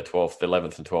know where the 12th, the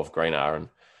 11th and 12th green are, and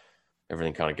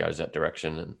everything kind of goes that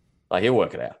direction. And like, he'll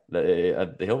work it out.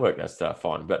 He'll work that stuff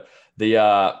fine. But you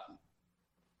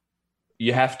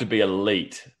have to be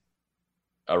elite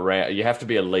around. You have to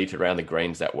be elite around the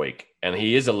greens that week, and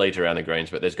he is elite around the greens.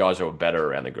 But there's guys who are better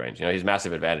around the greens. You know, his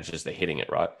massive advantage is they're hitting it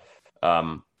right.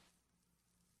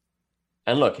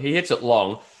 And look, he hits it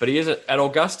long, but he isn't at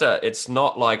Augusta. It's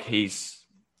not like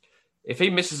if he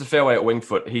misses a fairway at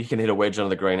Wingfoot, he can hit a wedge on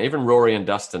the green. Even Rory and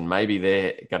Dustin, maybe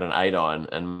they got an 8 iron,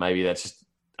 and maybe that's just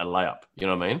a layup. You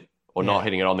know what I mean? Or not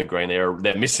hitting it on the green.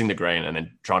 They're missing the green and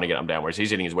then trying to get them down, whereas he's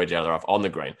hitting his wedge out of the rough on the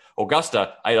green.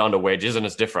 Augusta, 8 under wedge isn't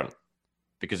as different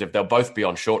because if they'll both be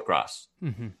on short grass,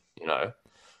 you know,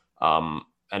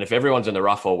 and if everyone's in the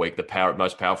rough all week, the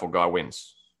most powerful guy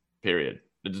wins, period.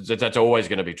 That's always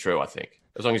going to be true, I think,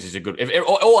 as long as he's a good, if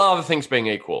all other things being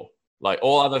equal, like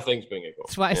all other things being equal.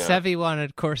 That's why Seve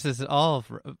wanted courses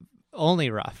only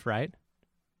rough, right?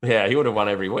 Yeah, he would have won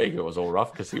every week. It was all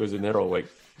rough because he was in there all week.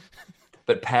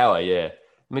 But power, yeah.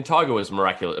 I mean, Tiger was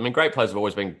miraculous. I mean, great players have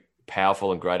always been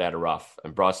powerful and great out of rough,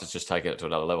 and Bryce has just taken it to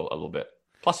another level a little bit.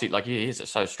 Plus, he hits it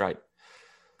so straight.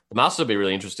 The Masters will be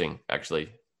really interesting, actually.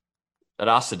 It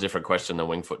asks a different question than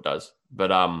Wingfoot does,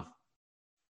 but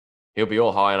he'll be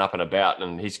all high and up and about,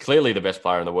 and he's clearly the best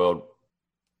player in the world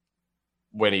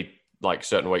when he, like,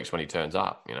 certain weeks when he turns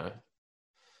up, you know.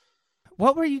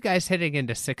 What were you guys hitting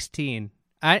into 16?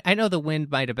 I know the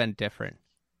wind might have been different.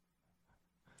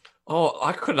 Oh,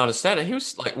 I couldn't understand it. He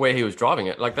was like where he was driving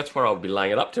it. Like, that's where I would be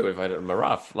laying it up to if I had it in my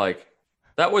rough. Like,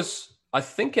 that was, I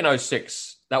think in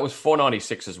 06, that was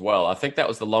 496 as well. I think that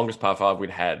was the longest par 5 we'd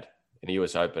had in the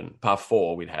US Open. Par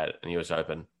 4 we'd had in the US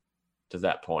Open to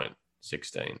that point,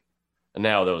 16. And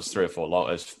now there was 3 or 4 long.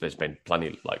 There's been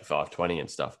plenty like 520 and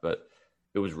stuff, but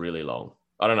it was really long.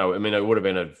 I don't know. I mean, it would have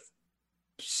been a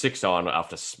 6 iron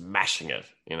after smashing it,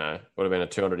 you know. It would have been a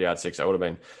 200-yard 6. It would have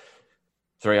been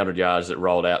 300 yards that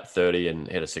rolled out 30 and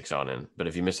hit a 6 iron in. But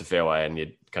if you missed a fairway and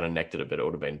you kind of necked it a bit, it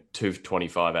would have been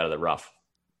 225 out of the rough.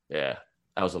 Yeah,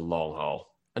 that was a long hole.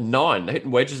 A 9,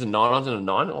 hitting wedges and 9 irons and a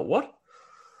 9. Oh, what?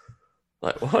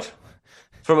 Like, what?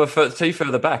 From a tee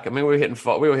further back. I mean, we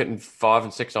were hitting 5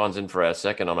 and 6 irons in for our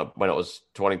second when it was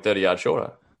 20, 30 yards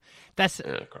shorter. That's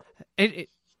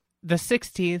the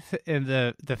 16th and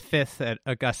the 5th at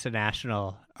Augusta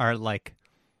National are like,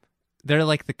 they're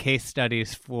like the case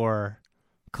studies for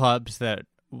clubs that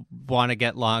want to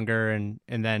get longer. And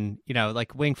then, you know, like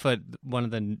Wingfoot, one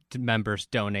of the members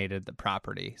donated the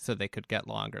property so they could get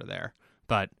longer there.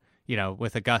 But, you know,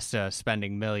 with Augusta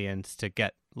spending millions to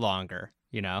get longer,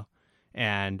 you know,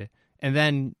 and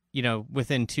then, you know,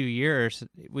 within 2 years,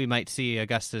 we might see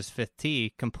Augusta's 5th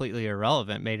tee completely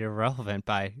irrelevant, made irrelevant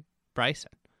by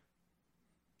Bryson.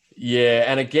 Yeah,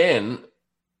 and again,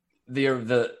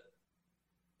 the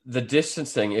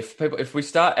distance thing.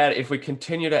 If we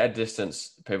continue to add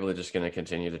distance, people are just going to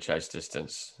continue to chase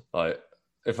distance. Like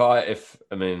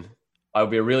I mean, it would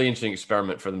be a really interesting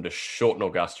experiment for them to shorten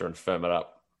Augusta and firm it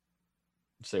up.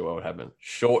 See what would happen.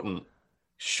 Shorten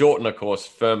a course,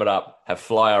 firm it up, have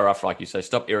flyer rough, like you say.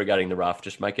 Stop irrigating the rough.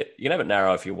 Just make it. You can have it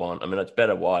narrow if you want. I mean, it's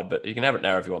better wide, but you can have it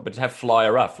narrow if you want. But just have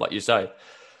flyer rough, like you say,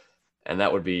 and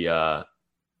that would be.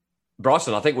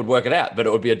 Bryson, I think, would work it out, but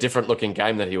it would be a different looking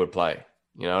game that he would play.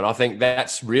 You know, and I think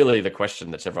that's really the question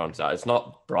that's everyone's at. It's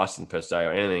not Bryson per se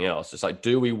or anything else. It's like,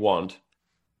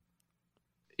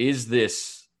 is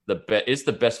this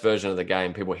the best version of the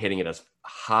game? People hitting it as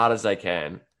hard as they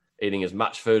can, eating as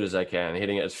much food as they can,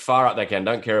 hitting it as far up they can,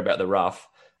 don't care about the rough,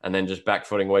 and then just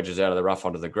back-footing wedges out of the rough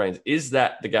onto the greens. Is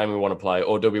that the game we want to play,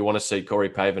 or do we want to see Corey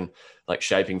Pavin like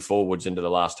shaping forwards into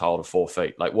the last hole to 4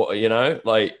 feet? Like, what, you know,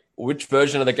 like which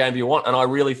version of the game do you want? And I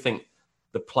really think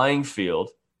the playing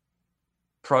field,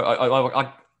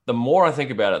 the more I think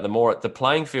about it, the more the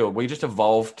playing field, we just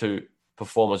evolve to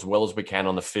perform as well as we can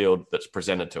on the field that's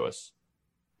presented to us.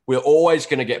 We're always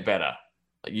going to get better.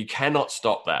 Like, you cannot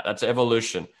stop that. That's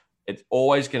evolution. It's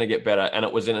always going to get better. And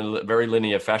it was in a very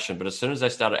linear fashion. But as soon as they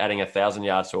started adding 1,000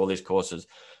 yards to all these courses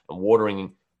and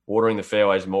watering the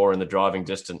fairways more in the driving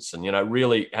distance and, you know,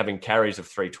 really having carries of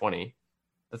 320,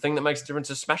 the thing that makes a difference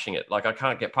is smashing it. Like, I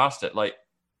can't get past it. Like,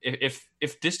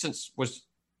 if distance was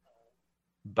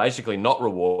basically not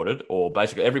rewarded, or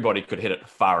basically everybody could hit it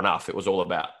far enough, it was all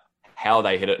about how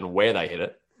they hit it and where they hit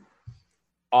it,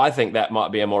 I think that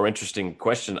might be a more interesting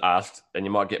question asked, and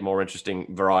you might get more interesting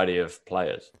variety of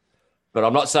players. But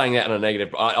I'm not saying that in a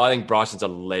negative. I think Bryson's a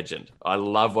legend. I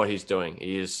love what he's doing.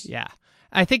 He is. Yeah.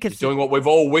 I think he's doing what we've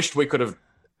all wished we could have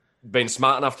been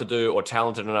smart enough to do, or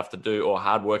talented enough to do, or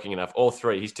hardworking enough. All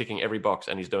three. He's ticking every box,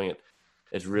 and he's doing it.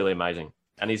 It's really amazing.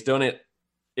 And he's doing it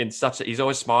in he's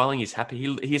always smiling. He's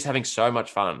happy. He's having so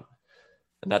much fun.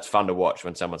 And that's fun to watch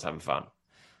when someone's having fun.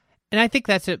 And I think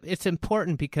it's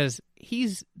important because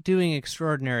he's doing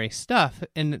extraordinary stuff.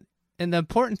 And the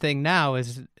important thing now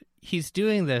is he's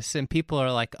doing this and people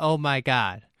are like, oh my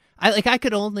God. I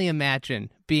could only imagine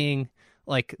being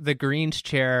like the greens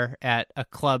chair at a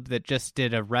club that just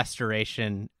did a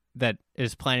restoration that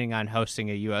is planning on hosting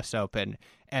a US Open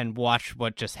and watch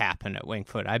what just happened at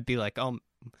Wingfoot. I'd be like, oh,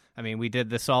 I mean, we did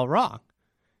this all wrong.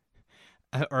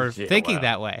 Or thinking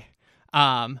that way.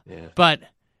 But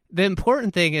the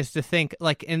important thing is to think,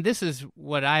 like, and this is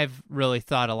what I've really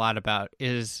thought a lot about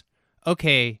is,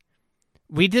 okay,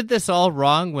 we did this all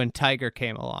wrong when Tiger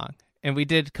came along, and we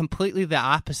did completely the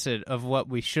opposite of what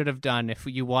we should have done if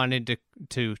you wanted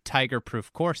to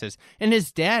Tiger-proof courses. And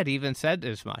his dad even said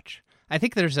as much. I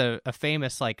think there's a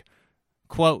famous, like,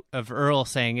 quote of Earl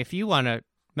saying, if you want to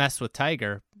mess with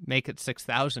Tiger, make it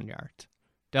 6,000 yards.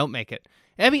 Don't make it.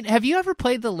 I mean, have you ever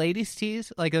played the ladies'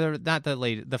 tees? Like, not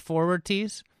the forward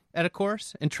tees at a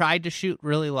course and tried to shoot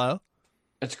really low?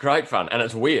 It's great fun, and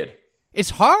it's weird. It's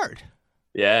hard.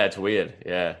 Yeah, it's weird.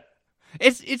 Yeah.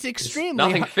 It's extremely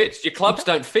nothing fits. Your clubs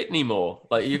don't fit anymore.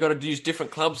 Like, you've got to use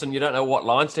different clubs and you don't know what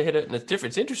lines to hit it, and it's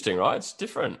different. It's interesting, right? It's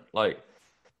different. Like,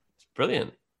 it's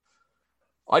brilliant.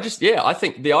 I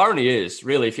think the irony is,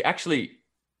 really, if you actually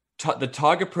the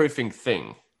Tiger proofing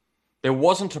thing, there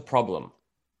wasn't a problem.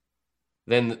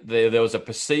 Then there was a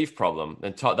perceived problem.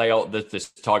 And this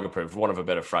Tiger proof, for want of a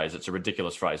better phrase, it's a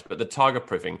ridiculous phrase, but the Tiger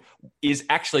proofing is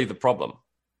actually the problem.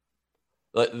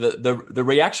 The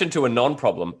reaction to a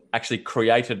non-problem actually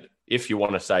created, if you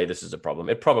want to say this is a problem,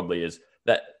 it probably is,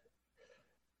 that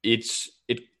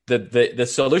the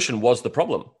solution was the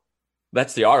problem.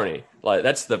 That's the irony. Like,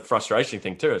 that's the frustrating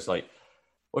thing too. It's like,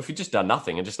 well, if you just done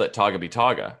nothing and just let Tiger be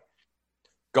Tiger,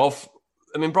 golf.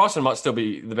 I mean, Bryson might still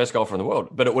be the best golfer in the world,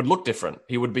 but it would look different.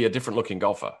 He would be a different looking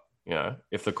golfer. You know,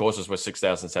 if the courses were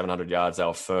 6,700 yards, they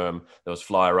were firm, there was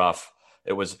fly rough.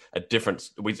 It was a different.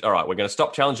 All right, we're going to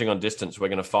stop challenging on distance. We're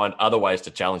going to find other ways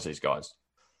to challenge these guys.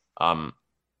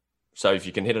 So if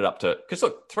you can hit it up to, because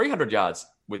look, 300 yards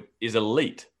is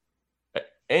elite at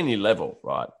any level,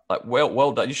 right? Like,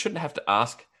 well done. You shouldn't have to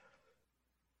ask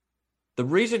The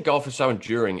reason golf is so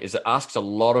enduring is it asks a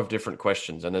lot of different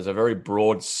questions, and there's a very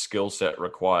broad skill set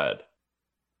required.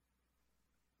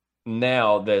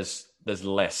 Now there's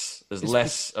less. There's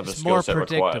less of a skill set required.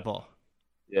 It's more predictable.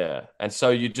 Yeah. And so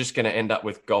you're just going to end up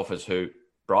with golfers who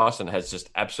Bryson has just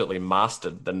absolutely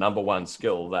mastered the number one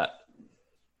skill that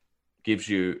gives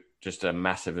you just a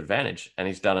massive advantage. And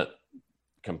he's done it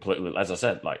completely, as I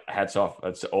said, like hats off.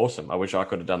 It's awesome. I wish I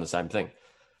could have done the same thing.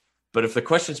 But if the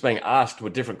questions being asked were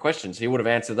different questions, he would have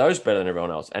answered those better than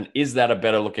everyone else. And is that a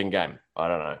better looking game? I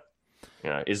don't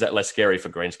know. Is that less scary for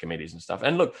greens committees and stuff?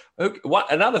 And look,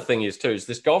 another thing is too, is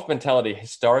this golf mentality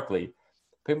historically,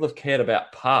 people have cared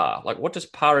about par. Like, what does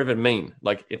par even mean?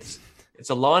 Like, it's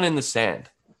a line in the sand.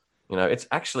 It's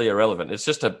actually irrelevant. It's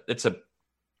just it's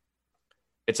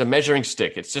a measuring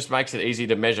stick. It just makes it easy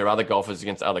to measure other golfers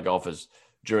against other golfers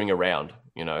during a round.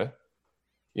 You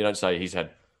don't say he's had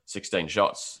 16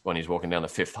 shots when he's walking down the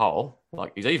fifth hole.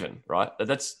 Like, he's even, right?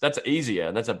 That's easier,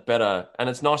 and that's a better. And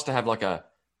it's nice to have like a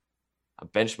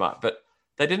benchmark. But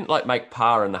they didn't like make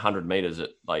par in the 100 meters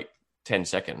at like 10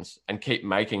 seconds and keep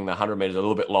making the 100 meters a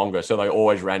little bit longer, so they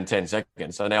always ran 10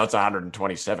 seconds. So now it's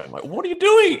 127. Like, what are you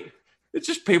doing? It's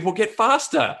just people get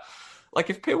faster. Like,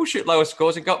 if people shoot lower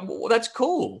scores and go, well, that's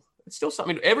cool. It's still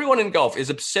something. Everyone in golf is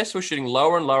obsessed with shooting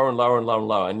lower and lower and lower and lower and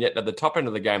lower. And yet at the top end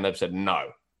of the game, they've said,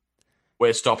 no,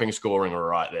 we're stopping scoring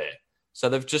right there.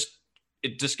 So it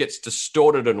just gets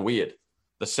distorted and weird,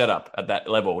 the setup at that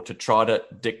level to try to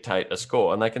dictate a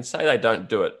score. And they can say they don't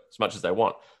do it as much as they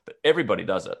want, but everybody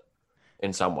does it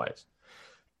in some ways.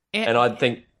 And I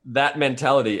think that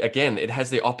mentality, again, it has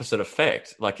the opposite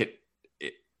effect. Like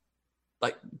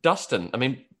like Dustin, I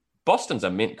mean, Boston's a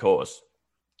mint course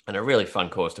and a really fun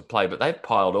course to play, but they've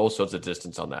piled all sorts of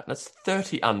distance on that. And it's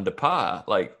 30 under par.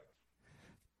 Like,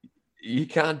 you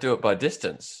can't do it by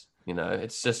distance.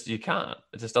 It's just, you can't.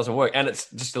 It just doesn't work. And it's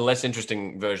just a less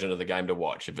interesting version of the game to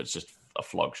watch if it's just a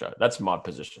flog show. That's my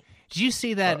position. Did you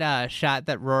see that shot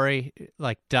that Rory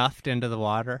like duffed into the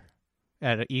water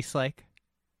at Eastlake?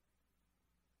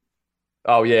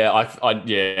 Oh yeah,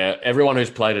 yeah. Everyone who's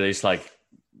played at Eastlake,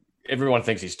 everyone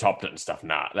thinks he's topped it and stuff.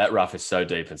 Nah, that rough is so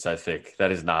deep and so thick.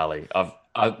 That is gnarly.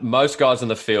 Most guys in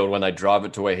the field, when they drive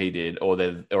it to where he did, or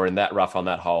in that rough on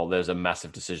that hole, there's a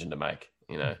massive decision to make.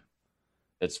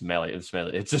 It's smelly.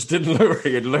 It just didn't look.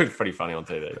 It looked pretty funny on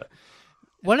TV. Though.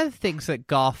 One of the things that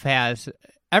golf has,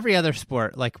 every other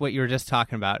sport, like what you were just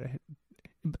talking about,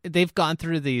 they've gone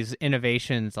through these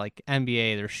innovations. Like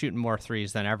NBA, they're shooting more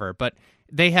threes than ever, but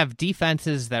they have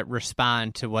defenses that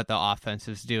respond to what the offense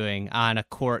is doing on a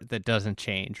court that doesn't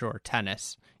change, or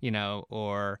tennis,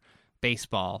 or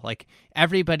baseball. Like,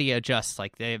 everybody adjusts.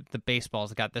 Like, the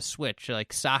baseball's got the switch.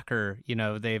 Like soccer,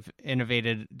 they've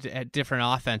innovated different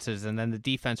offenses, and then the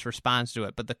defense responds to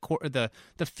it. But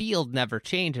the field never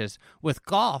changes. With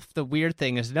golf, the weird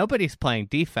thing is nobody's playing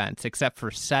defense except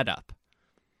for setup,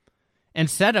 and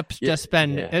setup's just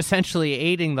been essentially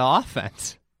aiding the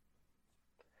offense.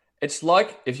 It's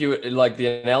like, if you like the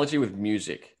analogy with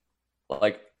music,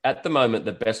 like at the moment,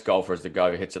 the best golfer is the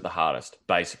guy who hits it the hardest,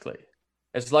 basically.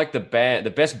 It's like the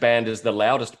best band is the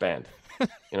loudest band. You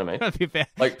know what I mean?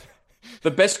 Like, the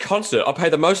best concert, I'll pay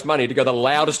the most money to go to the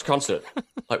loudest concert.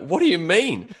 Like, what do you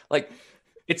mean? Like,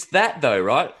 it's that though,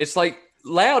 right? It's like,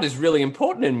 loud is really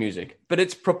important in music, but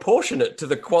it's proportionate to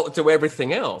the quality, to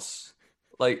everything else.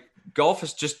 Like, golf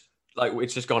is just, like,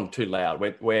 it's just gone too loud.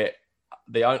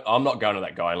 I'm not going to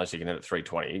that guy unless he can hit at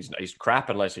 320. He's crap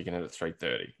unless he can hit at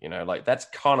 330. Like, that's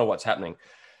kind of what's happening.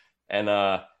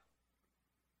 And,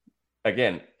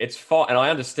 again, it's fine, and I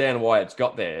understand why it's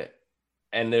got there.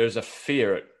 And there's a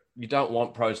fear. You don't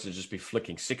want pros to just be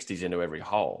flicking 60s into every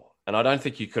hole. And I don't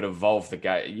think you could evolve the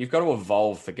game. You've got to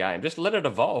evolve the game. Just let it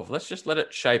evolve. Let's just let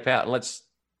it shape out, and let's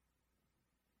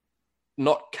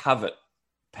not covet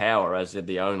power as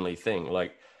the only thing.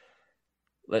 Like,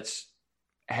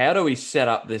 how do we set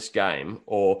up this game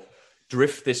or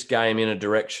drift this game in a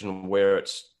direction where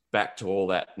it's back to all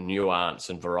that nuance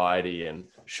and variety and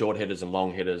short hitters and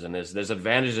long hitters, and there's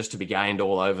advantages to be gained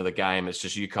all over the game. It's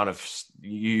just you kind of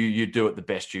you do it the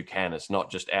best you can. It's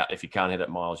not just out, if you can't hit it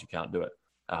miles, you can't do it.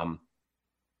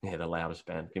 The loudest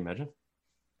band. Can you imagine?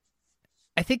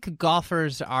 I think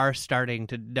golfers are starting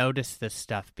to notice this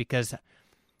stuff, because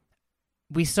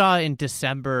we saw in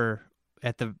December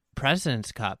at the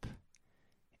President's Cup,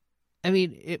 I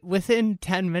mean, within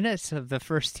 10 minutes of the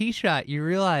first tee shot, you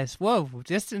realize, whoa,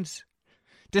 distance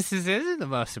isn't the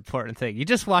most important thing. You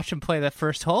just watch him play that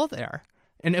first hole there,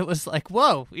 and it was like,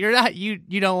 whoa, you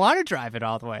don't want to drive it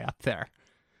all the way up there.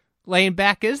 Laying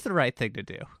back is the right thing to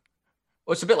do.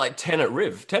 Well, it's a bit like 10 at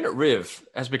Riv. 10 at Riv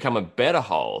has become a better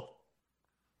hole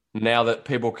now that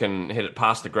people can hit it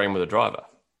past the green with a driver.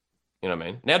 You know what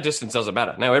I mean? Now distance doesn't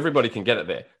matter. Now everybody can get it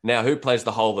there. Now who plays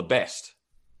the hole the best?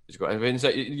 I mean, so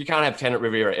you can't have 10 at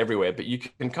Riviera everywhere, but you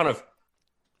can kind of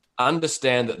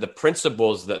understand that the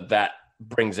principles that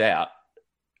brings out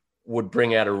would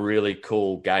bring out a really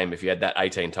cool game if you had that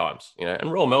 18 times, you know.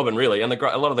 And Royal Melbourne really, and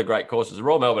a lot of the great courses,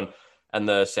 Royal Melbourne and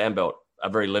the Sandbelt are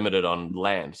very limited on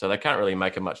land, so they can't really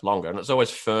make it much longer, and it's always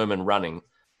firm and running.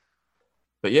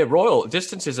 But yeah, Royal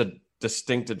distance is a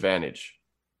distinct advantage,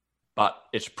 but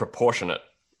it's proportionate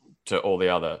to all the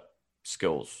other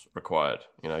skills required.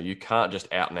 You know, you can't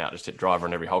just out and out just hit driver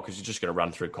on every hole, because you're just going to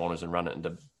run through corners and run it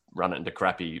into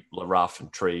crappy rough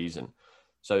and trees, and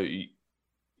so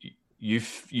you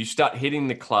start hitting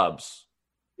the clubs.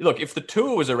 Look, if the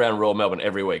tour was around Royal Melbourne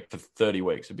every week for 30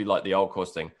 weeks, it'd be like the old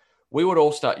course thing. We would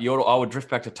all start. I would drift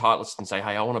back to Titleist and say,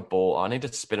 "Hey, I want a ball. I need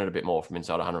to spin it a bit more from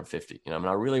inside 150. You know, I mean,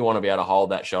 I really want to be able to hold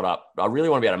that shot up. I really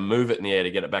want to be able to move it in the air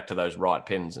to get it back to those right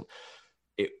pins." And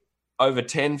over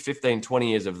 10, 15, 20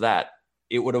 years of that,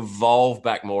 it would evolve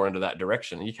back more into that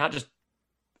direction. You can't just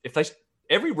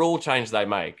every rule change they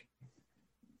make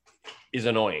is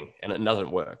annoying and it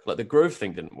doesn't work. Like the groove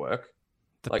thing didn't work.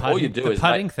 All you do the is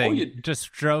putting thing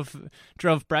just drove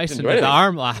Bryson to anything. the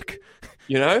arm lock.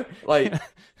 You know, like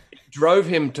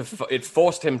it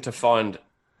forced him to find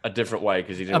a differve way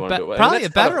because he didn't want to do it. Probably a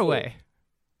better way.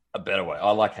 A better way.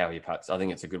 I like how he puts. I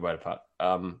think it's a good way to putt.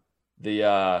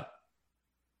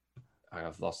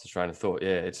 I've lost the train of thought. Yeah,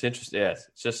 it's interesting. Yeah,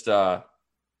 it's just the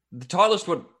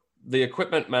Titleist the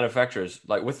equipment manufacturers,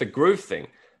 like with the groove thing,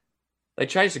 they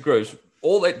change the grooves.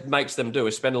 All it makes them do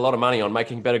is spend a lot of money on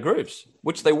making better grooves,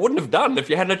 which they wouldn't have done if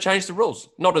you hadn't changed the rules.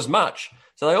 Not as much.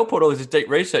 So they all put all this deep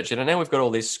research in, and now we've got all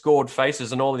these scored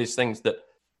faces and all of these things that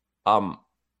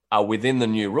are within the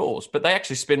new rules, but they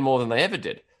actually spin more than they ever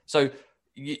did. So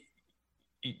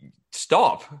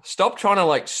stop trying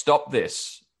to stop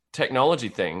this technology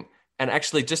thing and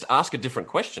actually just ask a different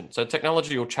question. So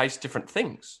technology will chase different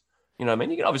things. You know what I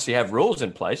mean? You can obviously have rules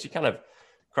in place. You can't have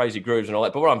crazy grooves and all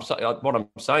that. But what I'm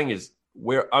saying is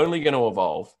we're only going to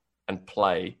evolve and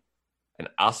play and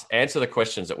answer the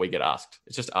questions that we get asked.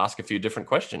 It's just ask a few different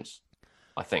questions,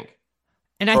 I think,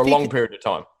 and for a long period of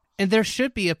time. And there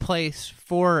should be a place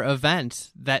for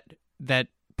events that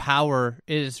power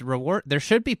is reward. There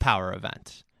should be power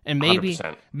events. And maybe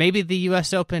 100%. Maybe the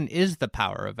U.S. Open is the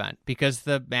power event because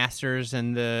the Masters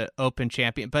and the Open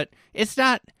champion. But it's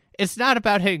not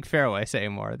about hitting fairways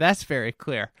anymore. That's very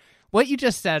clear. What you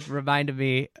just said reminded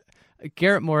me,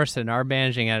 Garrett Morrison, our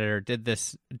managing editor, did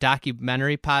this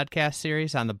documentary podcast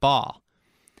series on the ball.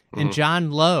 Mm-hmm. And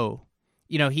John Lowe,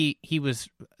 you know, he was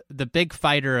the big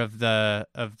fighter of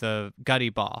the gutty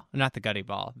ball. Not the gutty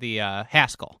ball, the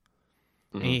Haskell.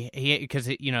 Mm-hmm. He because,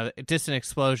 you know, distant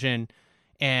explosion.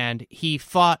 And he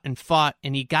fought,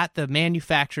 and he got the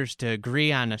manufacturers to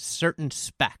agree on a certain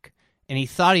spec. And he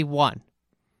thought he won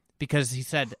because he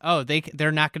said, "Oh,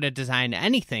 they're not going to design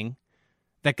anything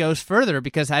that goes further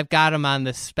because I've got them on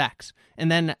the specs."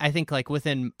 And then I think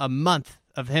within a month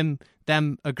of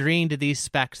them agreeing to these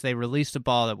specs, they released a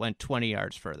ball that went 20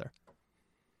 yards further.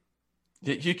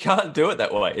 You can't do it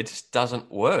that way. It just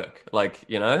doesn't work.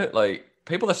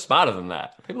 People are smarter than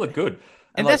that. People are good,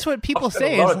 and that's what people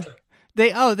say is.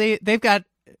 They've got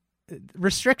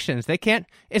restrictions. They can't.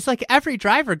 It's like every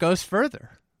driver goes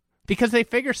further because they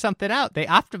figure something out. They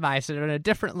optimize it in a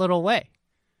different little way.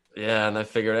 Yeah, and they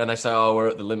figure it out and they say, "Oh, we're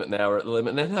at the limit now. We're at the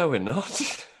limit." No, we're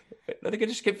not. They can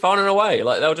just keep finding a way.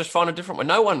 They'll just find a different way.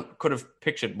 No one could have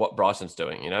pictured what Bryson's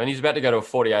doing, you know. And he's about to go to a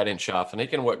 48-inch shaft, and he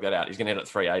can work that out. He's going to hit at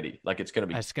 380. It's going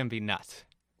to be nuts.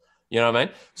 You know what I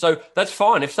mean? So that's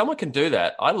fine. If someone can do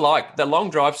that, I like the long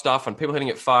drive stuff and people hitting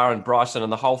it far and Bryson and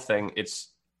the whole thing. It's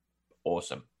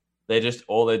awesome.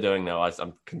 All they're doing now,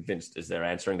 I'm convinced, is they're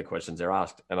answering the questions they're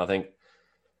asked. And I think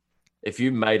if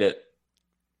you made it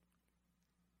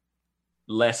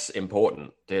less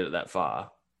important to hit it that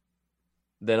far,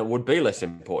 then it would be less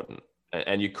important.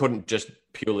 And you couldn't just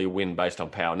purely win based on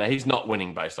power. Now, he's not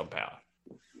winning based on power.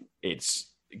 It's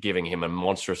giving him a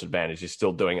monstrous advantage. He's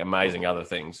still doing amazing other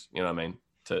things, you know what I mean?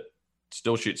 To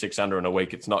still shoot 600 in a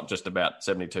week, it's not just about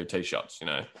 72 tee shots, you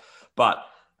know. But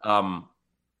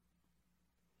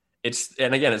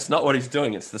it's not what he's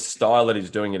doing, it's the style that he's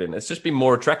doing it in. It's just been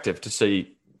more attractive to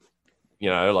see, you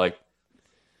know,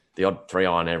 the odd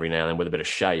 3-iron every now and then with a bit of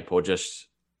shape, or just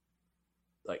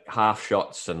half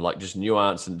shots and just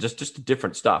nuance and just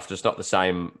different stuff, just not the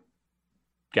same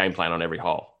game plan on every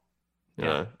hole. You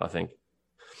know, I think.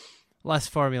 Less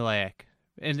formulaic.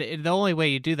 And the only way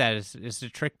you do that is to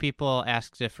trick people,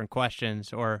 ask different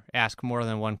questions, or ask more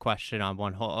than one question on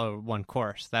one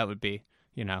course. That would be,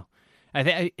 you know. I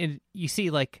think you see,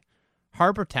 like,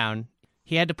 Harbortown,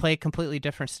 he had to play a completely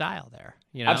different style there.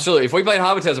 You know? Absolutely. If we played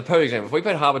Harbortown, as a perfect example, if we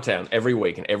played Harbortown every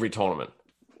week in every tournament,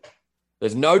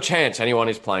 there's no chance anyone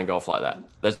is playing golf like that.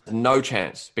 There's no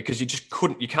chance because you just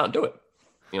couldn't. You can't do it.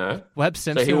 You know. Webb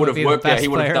Simpson so he would have be worked the best out. He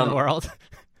would player have done in the world.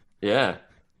 Yeah.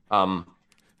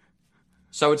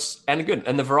 So it's and good,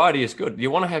 and the variety is good.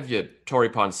 You want to have your Torrey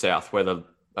Pines South, where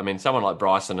someone like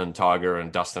Bryson and Tiger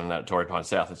and Dustin and that at Torrey Pines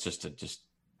South, it's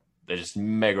they're just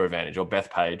mega advantage. Or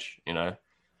Beth Page, you know,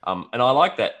 and I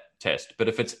like that test. But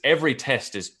if it's every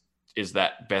test is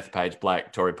that Beth Page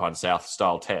Black Torrey Pines South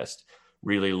style test,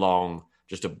 really long,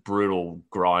 just a brutal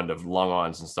grind of long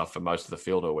irons and stuff for most of the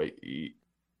field all week.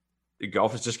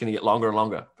 Golf is just going to get longer and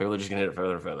longer. People are just going to hit it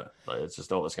further and further. Like, it's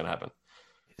just all that's going to happen.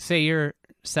 Say you're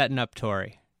setting up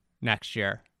Torrey next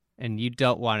year, and you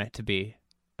don't want it to be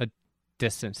a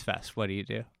distance fest. What do you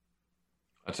do?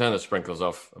 I turn the sprinklers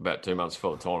off about 2 months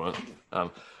before the tournament.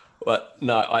 But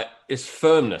no, its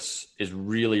firmness is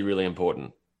really, really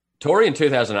important. Torrey in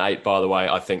 2008, by the way,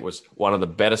 I think was one of the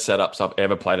better setups I've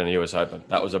ever played in the US Open.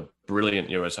 That was a brilliant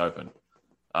US Open.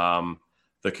 The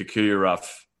Kikuyu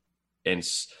rough and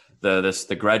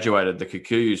the graduated, the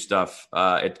Kikuyu stuff,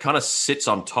 it kind of sits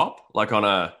on top, like on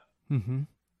a,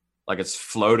 like it's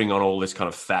floating on all this kind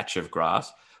of thatch of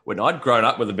grass. When I'd grown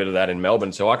up with a bit of that in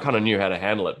Melbourne, so I kind of knew how to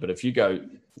handle it. But if you go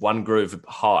one groove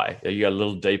high, you go a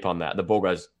little deep on that, the ball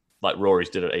goes like Rory's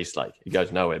did at Eastlake. It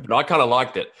goes nowhere. But I kind of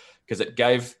liked it because it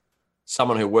gave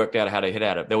someone who worked out how to hit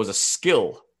at it. There was a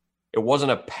skill. It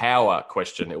wasn't a power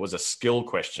question. It was a skill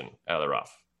question out of the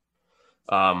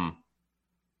rough.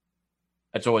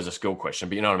 It's always a skill question,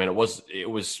 but you know what I mean? It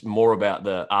was more about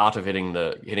the art of hitting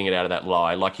it out of that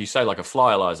lie. Like you say, like a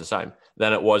flyer lie is the same.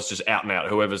 Than it was just out and out.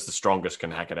 Whoever's the strongest can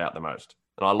hack it out the most.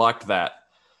 And I liked that.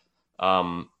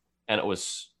 And it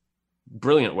was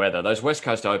brilliant weather. Those West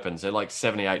Coast Opens, they're like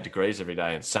 78 degrees every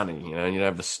day and sunny, you know, and you'd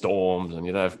have the storms and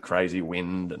you'd have crazy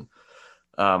wind. And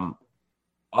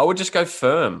I would just go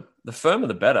firm. The firmer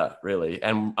the better, really,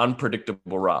 and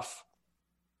unpredictable rough.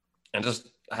 And just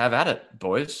have at it,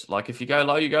 boys. Like, if you go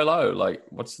low, you go low. Like,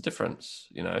 what's the difference,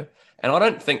 you know? And I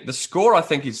don't think the score, I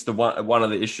think, is one of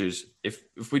the issues. If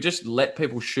we just let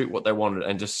people shoot what they wanted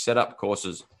and just set up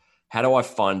courses, how do I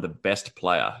find the best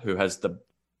player who has the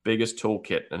biggest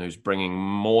toolkit and who's bringing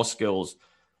more skills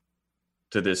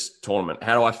to this tournament?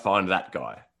 How do I find that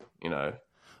guy, you know?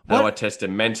 How do I test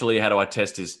him mentally? How do I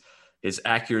test his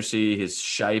accuracy, his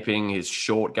shaping, his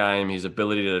short game, his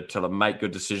ability to make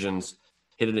good decisions,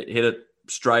 hit it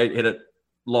straight, hit it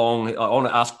long? I want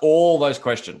to ask all those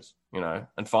questions, you know,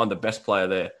 and find the best player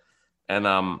there.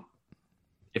 And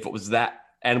if it was that,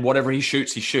 and whatever he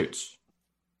shoots,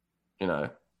 you know,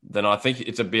 then I think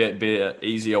it's be an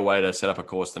easier way to set up a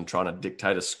course than trying to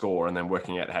dictate a score and then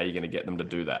working out how you're going to get them to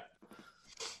do that.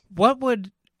 What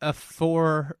would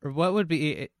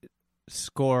be a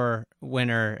score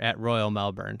winner at Royal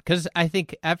Melbourne? Because I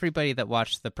think everybody that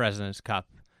watched the President's Cup,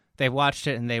 they watched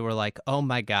it and they were like, oh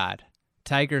my God,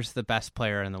 Tiger's the best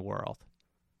player in the world.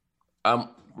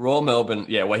 Royal Melbourne,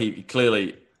 yeah, well, he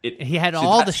clearly... He had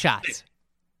all the shots.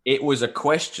 It was a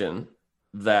question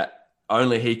that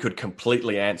only he could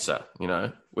completely answer, you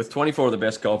know. With 24 of the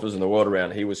best golfers in the world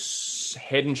around, he was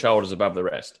head and shoulders above the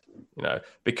rest, you know,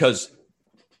 because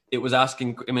it was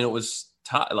asking, I mean, it was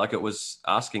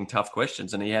asking tough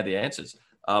questions and he had the answers.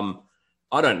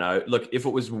 I don't know. Look, if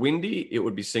it was windy, it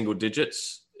would be single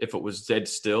digits. If it was dead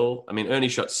still, I mean, Ernie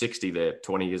shot 60 there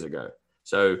 20 years ago.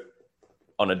 So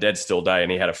on a dead still day,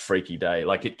 and he had a freaky day,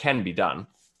 like, it can be done.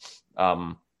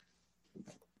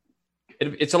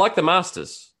 It's like the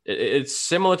Masters. It's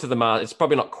similar to the Masters. It's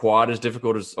probably not quite as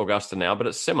difficult as Augusta now, but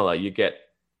it's similar. You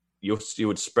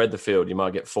would spread the field. You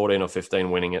might get 14 or 15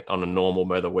 winning it on a normal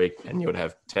weather week, and you would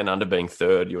have 10 under being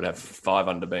third. You would have 5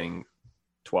 under being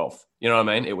 12th. You know what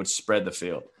I mean? It would spread the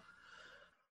field.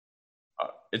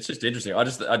 It's just interesting.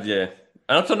 Yeah.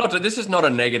 And this is not a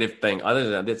negative thing.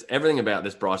 Everything about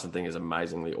this Bryson thing is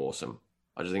amazingly awesome.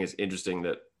 I just think it's interesting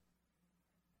that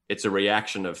it's a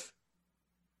reaction of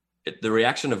the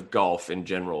reaction of golf in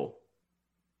general,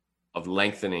 of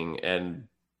lengthening and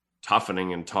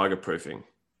toughening and tiger proofing,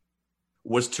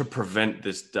 was to prevent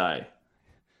this day.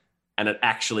 And it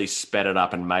actually sped it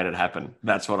up and made it happen.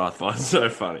 That's what I find so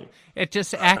funny. It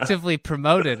just actively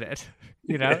promoted it,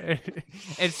 you know? Yeah.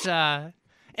 It's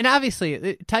and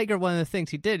obviously Tiger, one of the things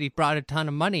he did, he brought a ton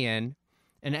of money in,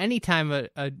 and anytime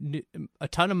a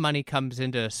ton of money comes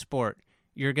into a sport,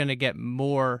 you're going to get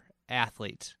more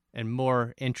athletes and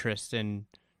more interest and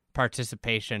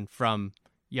participation from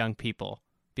young people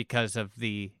because of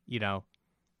the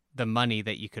money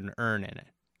that you can earn in it.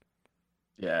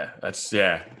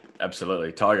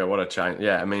 Absolutely. Tiger, what a change.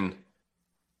 Yeah, I mean,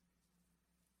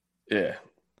 yeah.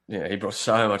 Yeah, he brought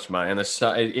so much money, and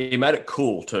he made it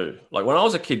cool too. Like when I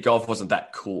was a kid, golf wasn't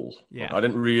that cool. Yeah. I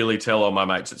didn't really tell all my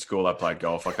mates at school I played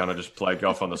golf. I kind of just played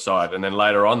golf on the side, and then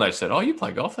later on they said, "Oh, you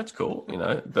play golf? That's cool,"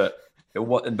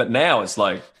 But now it's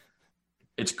like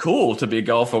it's cool to be a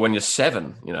golfer when you're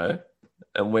 7,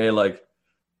 and wear like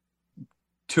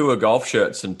tour golf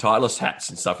shirts and Titleist hats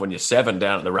and stuff when you're 7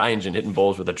 down at the range and hitting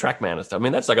balls with a TrackMan and stuff. I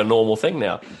mean, that's like a normal thing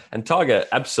now, and Tiger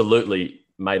absolutely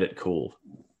made it cool.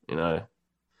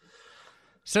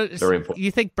 So you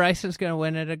think Bryson's going to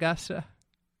win at Augusta?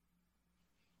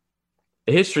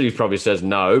 History probably says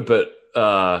no, but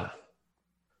I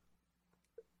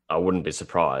wouldn't be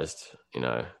surprised.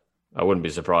 I wouldn't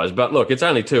be surprised. But look, it's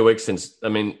only 2 weeks since. I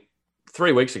mean,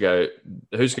 3 weeks ago,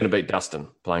 who's going to beat Dustin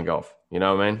playing golf? You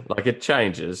know what I mean? Like it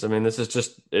changes. I mean, this is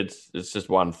just it's just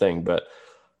one thing. But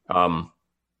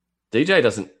DJ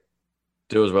doesn't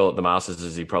do as well at the Masters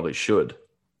as he probably should.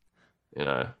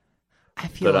 I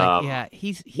feel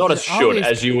he's not as should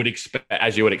as you would expect.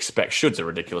 As you would expect, should's a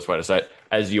ridiculous way to say it.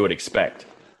 As you would expect,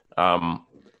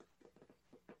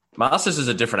 Masters is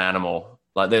a different animal.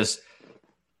 Like there's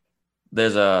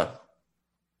a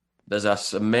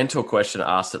mental question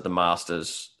asked at the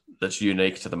Masters that's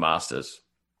unique to the Masters.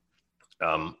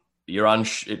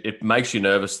 It makes you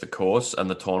nervous, the course and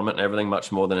the tournament and everything,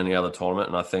 much more than any other tournament.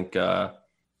 And I think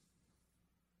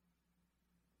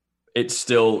it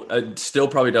still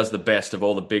probably does the best of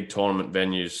all the big tournament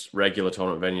venues, regular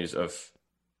tournament venues, of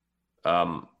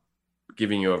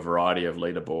giving you a variety of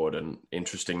leaderboard and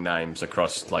interesting names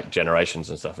across like generations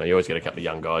and stuff. Now, you always get a couple of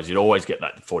young guys. You'd always get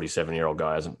that 47-year-old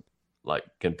guy hasn't like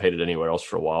competed anywhere else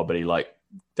for a while, but he like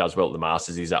does well at the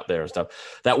Masters. He's up there and stuff.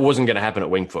 That wasn't going to happen at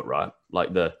Wingfoot, right?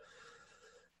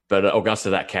 But at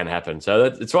Augusta, that can happen. So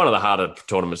it's one of the harder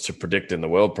tournaments to predict in the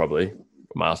world, probably,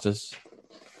 Masters.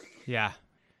 Yeah.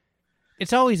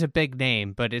 It's always a big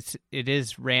name, but it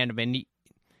is random. And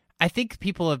I think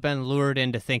people have been lured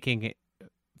into thinking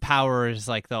power is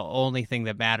like the only thing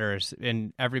that matters.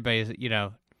 And everybody's,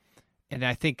 and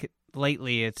I think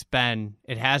lately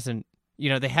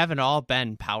they haven't all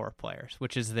been power players,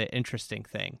 which is the interesting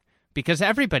thing because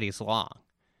everybody's long.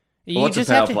 What's a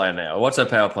power play now? What's a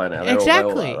power play now?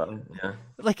 Exactly. Yeah.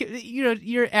 Like,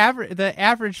 the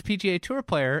average PGA Tour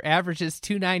player averages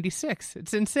 296.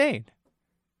 It's insane.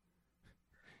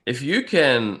 If you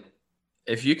can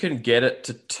get it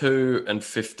to 2 and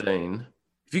 15,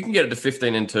 if you can get it to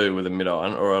 15 and 2 with a mid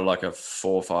iron or like a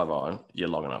 4 or 5 iron, you're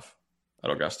long enough at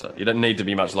Augusta. You don't need to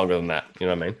be much longer than that. You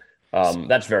know what I mean?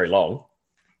 That's very long,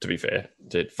 to be fair,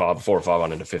 to hit 4 or 5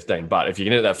 iron into 15. But if you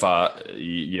can hit it that far,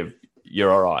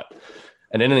 you're all right.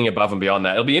 And anything above and beyond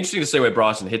that, it'll be interesting to see where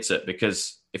Bryson hits it,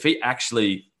 because if he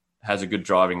actually has a good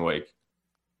driving week,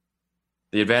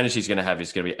 the advantage he's going to have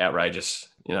is going to be outrageous.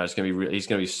 It's going to be he's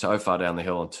going to be so far down the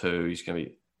hill on 2. He's going to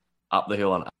be up the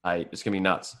hill on 8. It's going to be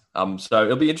nuts. So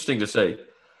it'll be interesting to see.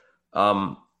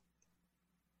 But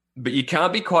you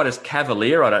can't be quite as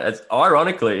cavalier on it. It's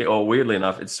ironically or weirdly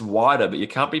enough, it's wider, but you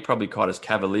can't be probably quite as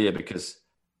cavalier because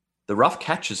the rough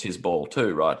catches his ball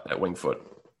too, right, at Wingfoot.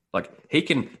 Like he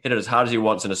can hit it as hard as he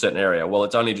wants in a certain area. Well,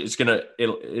 it's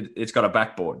got a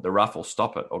backboard. The rough will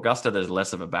stop it. Augusta, there's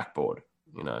less of a backboard.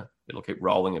 It'll keep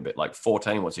rolling a bit. Like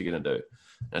 14, what's he going to do?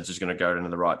 And it's just going to go into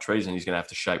the right trees, and he's going to have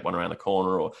to shape one around the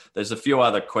corner. Or there's a few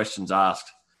other questions asked.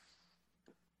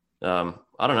 I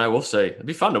don't know. We'll see. It'd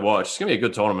be fun to watch. It's going to be a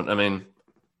good tournament. I mean,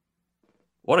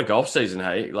 what a golf season,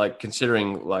 hey? Like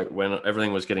considering like when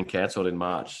everything was getting cancelled in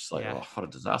March, it's like, oh, what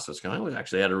a disaster it's going. We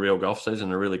actually had a real golf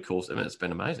season, a really cool. I mean, it's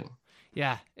been amazing.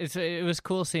 Yeah, it was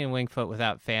cool seeing Wingfoot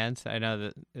without fans. I know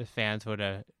that the fans would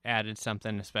have added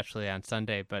something, especially on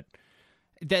Sunday, but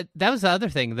that was the other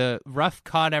thing. The rough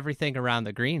caught everything around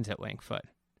the greens at Wingfoot,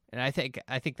 and I think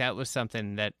that was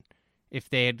something that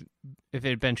if it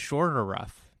had been shorter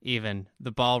rough, even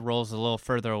the ball rolls a little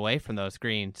further away from those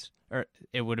greens, or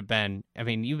it would have been. I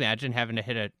mean, you imagine having to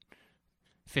hit a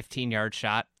 15-yard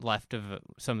shot left of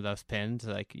some of those pins,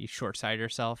 like you short side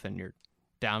yourself and you're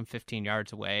down 15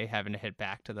 yards away, having to hit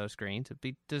back to those greens. It'd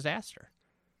be disaster.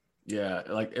 Yeah,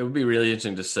 like it would be really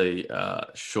interesting to see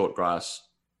short grass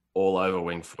all over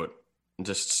Wingfoot and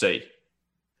just see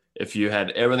if you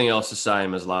had everything else the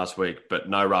same as last week, but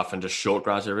no rough and just short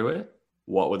grass everywhere,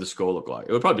 what would the score look like?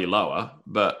 It would probably be lower,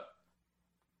 but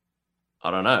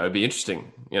I don't know. It'd be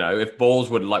interesting. If balls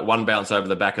would like one bounce over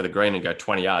the back of the green and go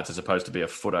 20 yards as opposed to be a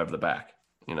foot over the back,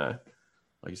 like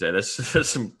you said,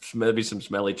 there's maybe some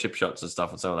smelly chip shots and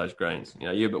stuff on some of those greens.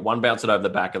 But one bounce it over the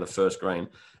back of the first green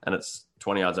and it's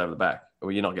 20 yards over the back.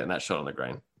 Well, you're not getting that shot on the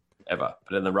green ever.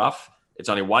 But in the rough, it's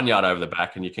only 1 yard over the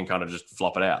back and you can kind of just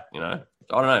flop it out, I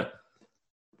don't know.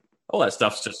 All that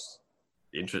stuff's just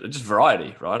just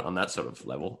variety, right? On that sort of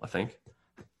level, I think.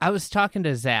 I was talking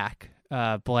to Zach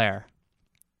Blair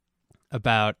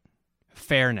about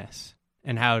fairness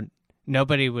and how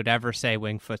nobody would ever say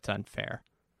Winged Foot's unfair.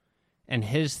 And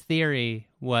his theory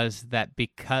was that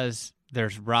because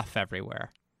there's rough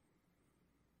everywhere,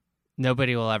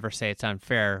 nobody will ever say it's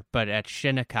unfair. But at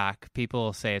Shinnecock, people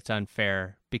will say it's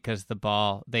unfair because the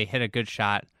ball, they hit a good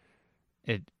shot,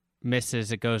 it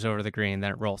misses, it goes over the green,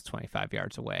 then it rolls 25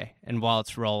 yards away. And while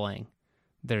it's rolling,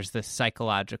 there's this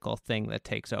psychological thing that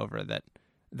takes over that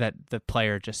the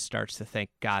player just starts to think,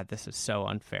 God, this is so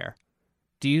unfair.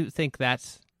 Do you think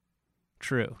that's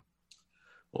true?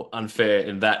 Well, unfair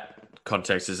in that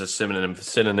context is a synonym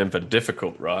for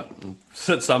difficult, right? And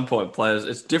at some point, players,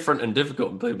 it's different and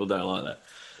difficult, and people don't like that.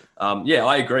 Yeah,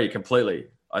 I agree completely.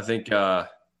 I think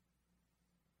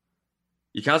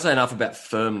you can't say enough about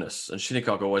firmness, and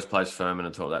Shinnecock always plays firm in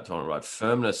that tournament, right?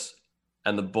 Firmness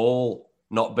and the ball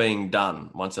not being done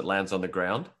once it lands on the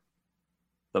ground.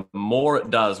 The more it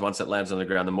does once it lands on the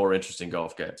ground, the more interesting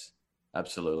golf gets.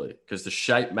 Absolutely. Because the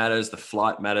shape matters, the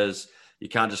flight matters. You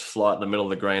can't just fly it in the middle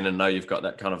of the green and know you've got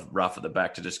that kind of rough at the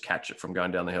back to just catch it from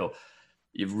going down the hill.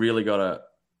 You've really got to,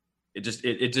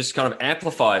 it just kind of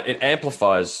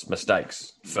amplifies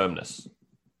mistakes, firmness.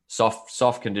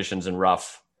 Soft conditions and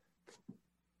rough,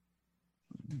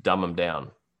 dumb them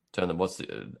down. Turn them, what's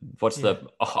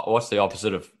the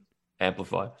opposite of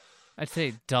amplify? I'd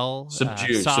say dull,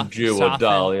 subdue soften. Or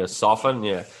dull, yeah, soften,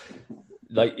 yeah.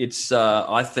 Like it's,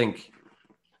 I think,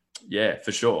 yeah,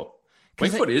 for sure.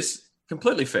 Winged Foot is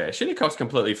completely fair. Shinnecock's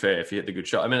completely fair if you hit the good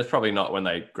shot. I mean, it's probably not when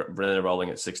they're rolling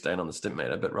at 16 on the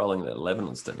Stimpmeter, but rolling at 11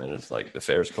 on the Stimpmeter is like the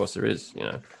fairest course there is.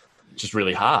 It's just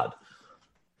really hard.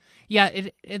 Yeah,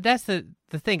 that's the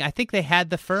thing. I think they had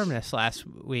the firmness last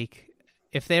week.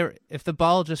 If the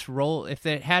ball just rolled, if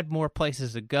they had more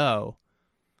places to go,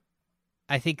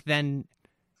 I think then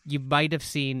you might have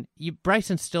seen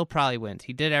Bryson still probably wins.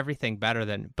 He did everything better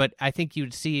but I think you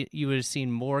would have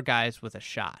seen more guys with a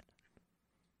shot,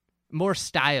 more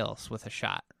styles with a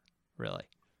shot, really.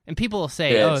 And people will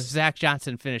say, yes. "Oh, Zach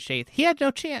Johnson finished 8th. He had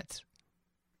no chance."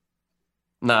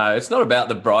 No, it's not about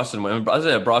the Bryson win. I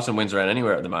say Bryson wins around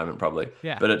anywhere at the moment, probably.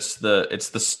 Yeah. But it's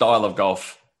the style of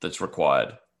golf that's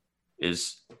required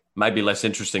is maybe less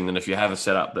interesting than if you have a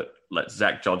setup that lets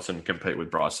Zach Johnson compete with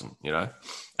Bryson,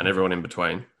 and everyone in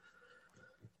between.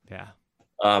 Yeah.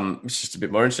 It's just a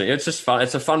bit more interesting. It's just fun.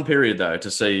 It's a fun period though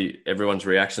to see everyone's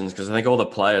reactions because I think all the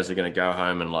players are going to go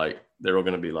home and they're all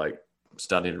going to be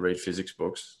starting to read physics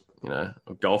books. A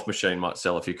golf machine might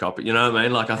sell a few copies. You know what I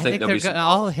mean? I think they're going to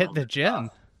all hit the gym.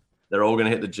 They're all going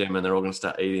to hit the gym and they're all going to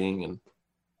start eating, and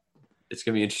it's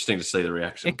going to be interesting to see the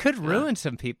reaction. It could ruin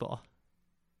some people.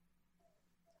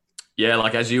 Yeah,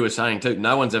 as you were saying too,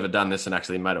 no one's ever done this and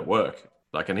actually made it work.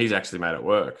 And he's actually made it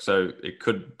work. So it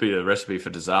could be a recipe for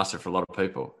disaster for a lot of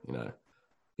people,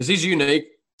 Because he's unique,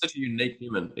 such a unique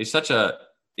human. He's such a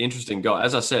interesting guy.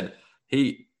 As I said,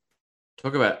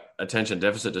 talk about attention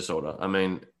deficit disorder. I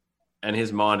mean, and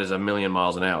his mind is a million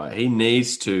miles an hour. He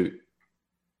needs to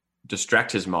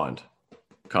distract his mind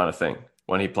kind of thing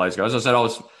when he plays golf. As I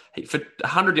said, for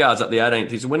 100 yards up the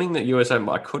 18th, he's winning the US Open.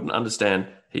 I couldn't understand.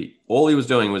 All he was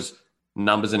doing was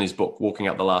numbers in his book, walking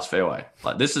up the last fairway.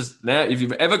 This is now, if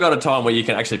you've ever got a time where you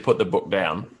can actually put the book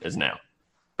down, is now.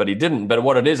 But he didn't. But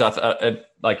what it is,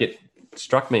 it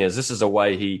struck me as this is a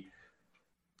way he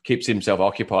keeps himself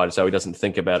occupied so he doesn't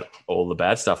think about all the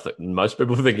bad stuff that most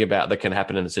people are thinking about that can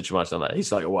happen in a situation like that.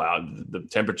 He's like, wow, the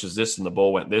temperature's this and the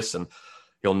ball went this, and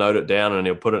he'll note it down and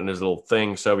he'll put it in his little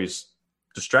thing. So he's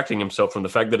distracting himself from the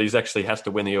fact that he's actually has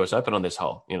to win the US Open on this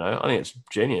hole. I think it's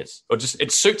genius. Or just, it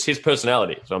suits his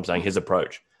personality. So I'm saying his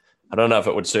approach. I don't know if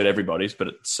it would suit everybody's, but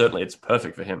it's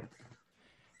perfect for him.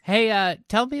 Hey,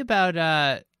 tell me about,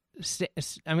 I'm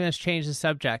going to change the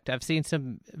subject. I've seen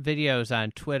some videos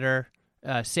on Twitter,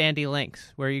 Sandy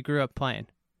Links, where you grew up playing.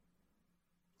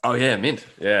 Oh yeah, mint.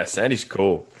 Yeah, Sandy's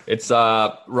cool. It's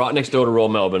right next door to Royal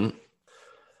Melbourne.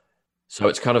 So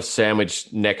it's kind of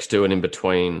sandwiched next to and in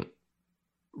between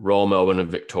Royal Melbourne and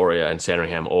Victoria and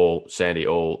Sandringham, Sandy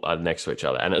are next to each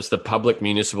other. And it's the public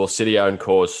municipal city-owned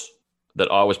course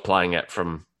that I was playing at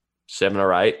from 7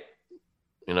 or 8,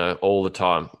 all the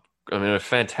time. I mean, a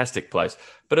fantastic place.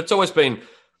 But it's always been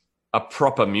a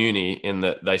proper muni in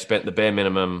that they spent the bare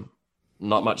minimum,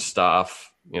 not much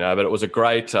staff, but it was a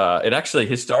great, it actually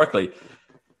historically,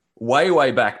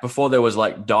 way back before there was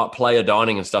player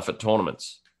dining and stuff at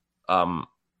tournaments,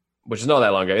 which is not that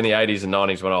long ago, in the 80s and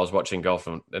 90s when I was watching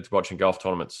golf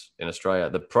tournaments in Australia,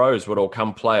 the pros would all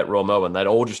come play at Royal Melbourne. They'd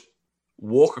all just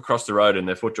walk across the road in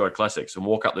their FootJoy Classics and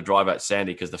walk up the drive at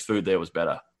Sandy because the food there was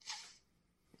better,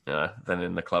 than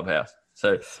in the clubhouse.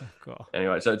 So cool.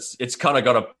 Anyway, so it's kind of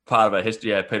got a part of a history.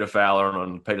 Yeah, Peter Fowler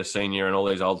and Peter Senior and all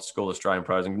these old school Australian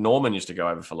pros. And Norman used to go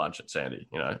over for lunch at Sandy,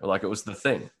 like it was the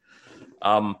thing.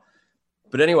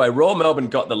 But anyway, Royal Melbourne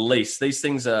got the lease. These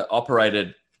things are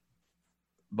operated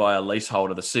by a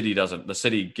leaseholder. The city doesn't. The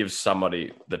city gives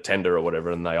somebody the tender or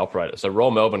whatever, and they operate it. So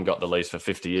Royal Melbourne got the lease for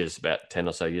 50 years, about 10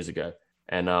 or so years ago.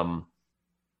 And them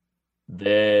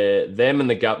and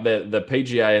the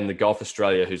PGA and the Golf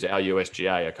Australia, who's our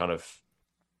USGA, are kind of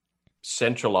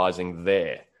centralizing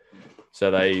there.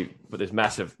 So they put this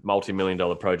massive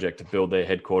multi-million-dollar project to build their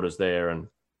headquarters there and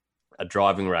a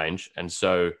driving range. And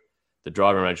so the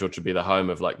driving range ought to be the home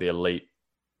of like the elite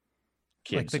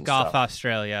kids, like the and Golf stuff.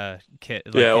 Australia kid.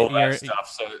 Like all that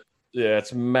stuff. So yeah,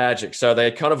 it's magic. So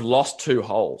they kind of lost 2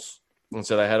 holes, and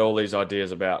so they had all these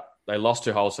ideas about they lost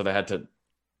 2 holes, so they had to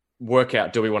work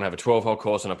out: do we want to have a 12-hole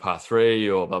course and a par 3,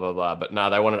 or blah blah blah? But no,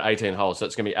 they wanted 18 holes, so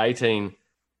it's going to be 18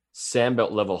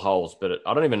 sandbelt level holes. But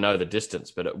I don't even know the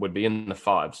distance, but it would be in the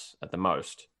 5s at the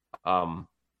most.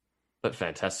 But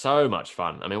fantastic, so much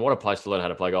fun. I mean, what a place to learn how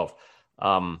to play golf.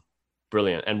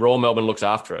 Brilliant. And Royal Melbourne looks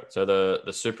after it. So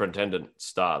the superintendent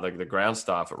staff, the ground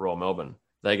staff at Royal Melbourne,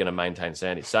 they're going to maintain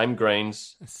Sandy. Same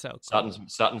greens. So cool.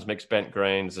 Sutton's mixed bent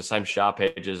greens, the same sharp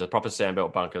edges, the proper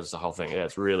sandbelt bunkers, the whole thing. Yeah,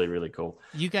 it's really, really cool.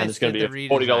 You guys, and it's going to be a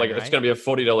 $40. Right? It's going to be a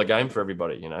 $40 game for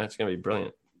everybody. It's going to be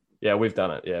brilliant. Yeah, we've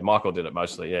done it. Yeah, Michael did it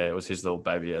mostly. Yeah, it was his little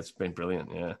baby. Yeah, it's been brilliant.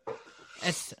 Yeah.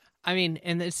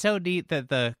 And it's so neat that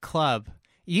the club.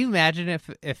 You imagine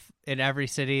if in every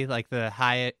city, like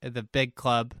the big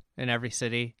club in every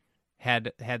city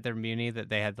had their muni that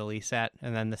they had the lease at,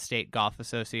 and then the state golf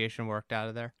association worked out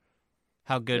of there.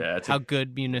 How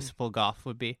good municipal golf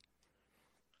would be.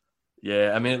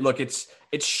 Yeah, I mean, look, it's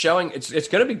showing. It's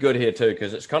going to be good here too,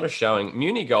 because it's kind of showing.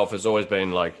 Muni golf has always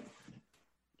been like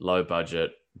low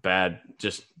budget, bad.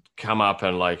 Just come up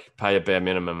and like pay a bare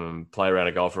minimum and play around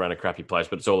a golf around a crappy place,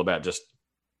 but it's all about just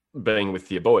being with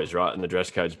your boys, right? And the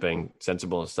dress codes being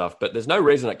sensible and stuff. But there's no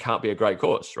reason it can't be a great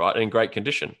course, right? And in great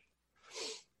condition.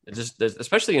 It's just,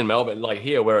 especially in Melbourne, like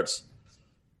here, where it's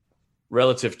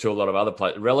relative to a lot of other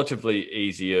places, relatively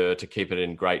easier to keep it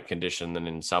in great condition than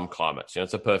in some climates.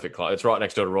 It's a perfect climate. It's right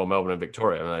next door to Royal Melbourne and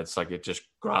Victoria. I mean, it's like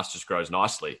grass just grows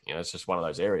nicely. It's just one of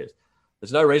those areas.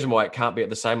 There's no reason why it can't be at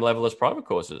the same level as private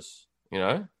courses,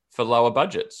 for lower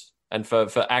budgets and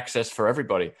for access for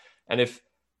everybody. And if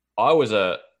I was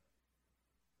a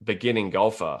beginning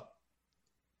golfer,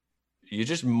 you're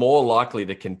just more likely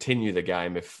to continue the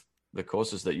game if the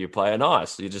courses that you play are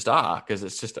nice. You just are, because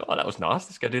it's just, that was nice.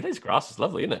 Let's go do this. Grass is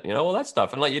lovely, isn't it? All that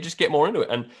stuff. And like, you just get more into it,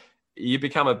 and you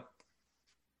become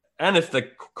and if the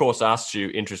course asks you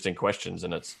interesting questions,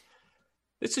 and it's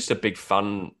just a big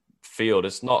fun field.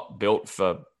 It's not built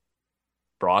for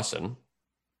Bryson,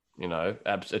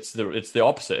 it's the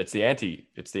opposite. It's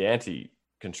the anti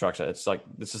construction. It's like,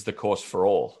 this is the course for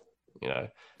all.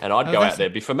 And I'd go out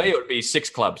there. For me, it would be 6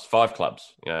 clubs, 5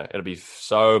 clubs. It'd be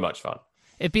so much fun.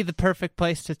 It'd be the perfect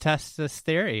place to test this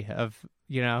theory of,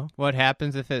 what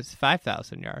happens if it's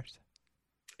 5,000 yards.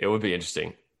 It would be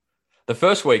interesting. The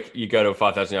first week you go to a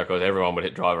 5,000 yard course, everyone would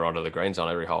hit driver onto the greens on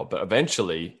every hole. But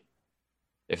eventually,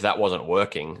 if that wasn't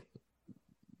working,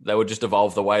 they would just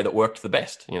evolve the way that worked the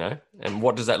best, And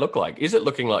what does that look like? Is it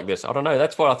looking like this? I don't know.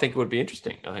 That's what I think would be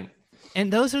interesting, I think.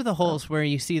 And those are the holes where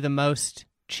you see the most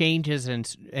changes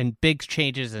and big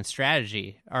changes in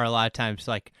strategy are a lot of times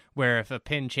like where if a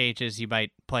pin changes, you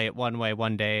might play it one way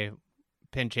one day,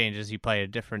 pin changes, you play it a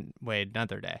different way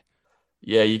another day.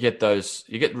 Yeah,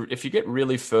 if you get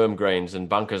really firm greens and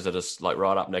bunkers that are like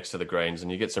right up next to the greens,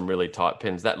 and you get some really tight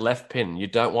pins, that left pin, you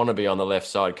don't want to be on the left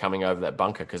side coming over that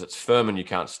bunker because it's firm and you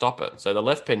can't stop it. So the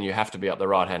left pin, you have to be up the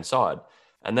right-hand side.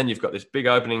 And then you've got this big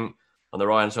opening on the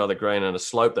right-hand side of the green and a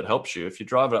slope that helps you. If you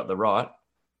drive it up the right,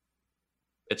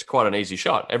 it's quite an easy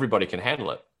shot. Everybody can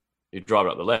handle it. You drive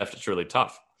it up the left, it's really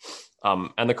tough.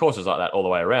 And the course is like that all the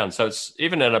way around. So it's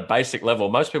even at a basic level,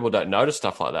 most people don't notice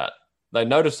stuff like that. They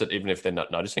notice it even if they're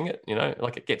not noticing it,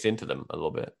 like it gets into them a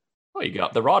little bit. Oh, you go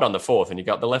up the right on the 4th and you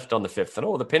go up the left on the 5th,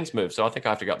 and the pins move. So I think I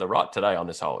have to go up the right today on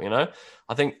this hole,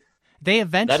 I think they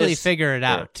eventually figure it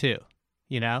out too,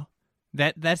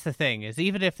 That's the thing, is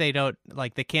even if they don't,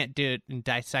 like, they can't do it and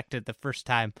dissect it the first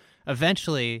time,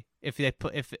 eventually if they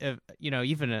put, if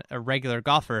even a regular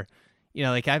golfer,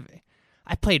 like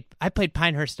I played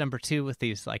Pinehurst number 2 with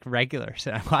these like regulars,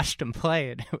 and I watched them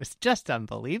play, and it was just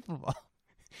unbelievable.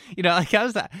 Like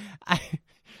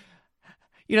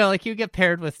like you get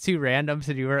paired with 2 randoms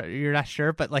and you're not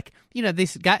sure, but like,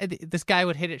 this guy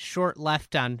would hit it short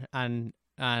left on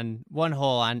on one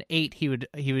hole on 8,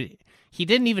 he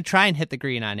didn't even try and hit the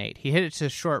green on 8. He hit it to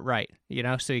short right,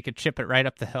 so he could chip it right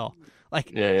up the hill.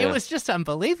 It was just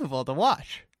unbelievable to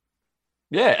watch.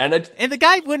 Yeah, and the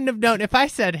guy wouldn't have known if I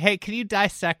said, "Hey, can you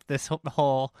dissect this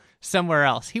hole somewhere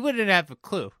else?" He wouldn't have a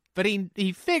clue. But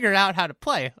he figured out how to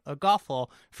play a golf hole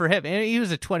for him. And he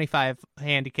was a 25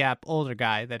 handicap older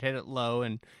guy that hit it low,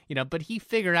 and but he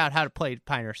figured out how to play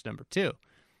Pinehurst number 2.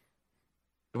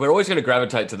 We're always going to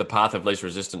gravitate to the path of least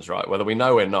resistance, right? Whether we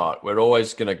know or not, we're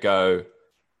always going to go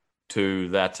to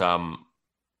that.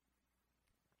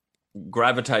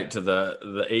 Gravitate to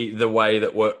the way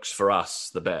that works for us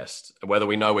the best, whether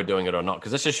we know we're doing it or not,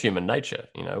 because that's just human nature.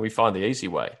 We find the easy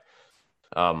way.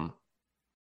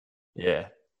 Yeah.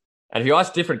 And if you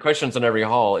ask different questions on every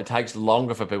hole, it takes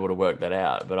longer for people to work that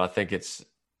out. But I think it's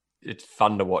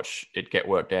fun to watch it get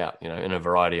worked out, in a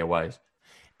variety of ways.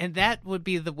 And that would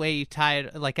be the way you tie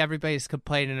it. Like, everybody's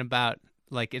complaining about,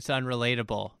 it's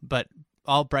unrelatable. But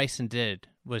all Bryson did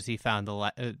was he found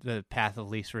the path of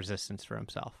least resistance for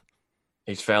himself.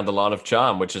 He's found the line of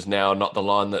charm, which is now not the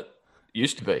line that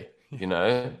used to be,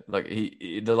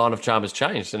 the line of charm has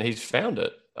changed and he's found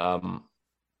it.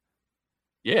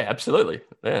 Yeah, absolutely.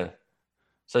 Yeah.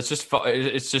 So it's just,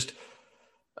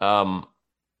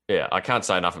 yeah, I can't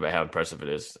say enough about how impressive it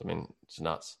is. I mean, it's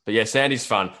nuts. But yeah, Sandy's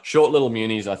fun. Short little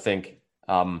munis, I think,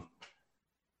 are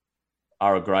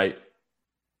a great,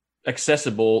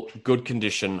 accessible, good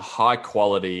condition, high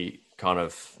quality kind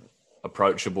of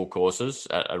approachable courses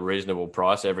at a reasonable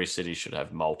price. Every city should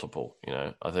have multiple,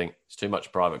 I think it's too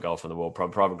much private golf in the world.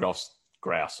 Private golf's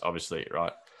grouse, obviously,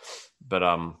 right? But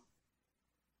some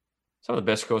of the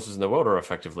best courses in the world are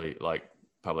effectively like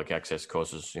public access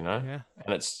courses, Yeah.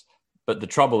 And but the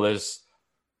trouble is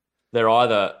they're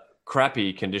either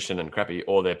crappy condition and crappy,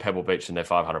 or they're Pebble Beach and they're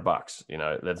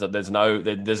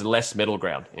 $500. There's less middle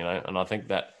ground, and I think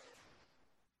that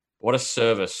what a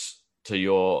service to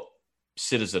your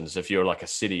citizens if you're like a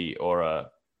city or a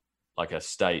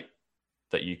state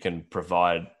that you can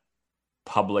provide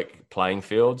public playing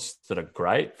fields that are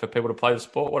great for people to play the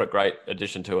sport. What a great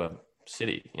addition to a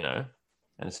city,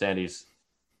 and Sandy's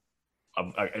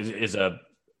is a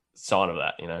sign of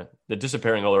that. They're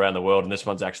disappearing all around the world, and this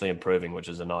one's actually improving, which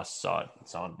is a nice sign.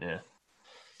 Yeah,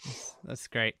 that's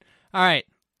great. All right,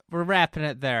 we're wrapping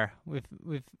it there. We've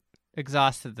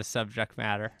exhausted the subject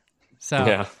matter. So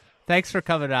yeah. Thanks for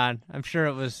coming on. I'm sure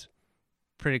it was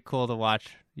pretty cool to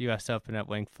watch U.S. Open at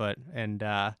Winged Foot, and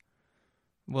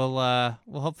we'll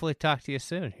hopefully talk to you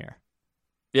soon here.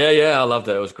 Yeah, I loved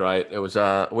it. It was great. It was.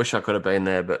 I wish I could have been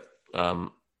there, but I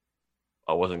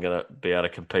wasn't going to be able to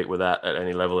compete with that at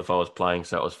any level if I was playing.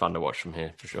 So it was fun to watch from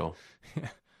here for sure.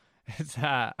 It's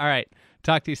all right.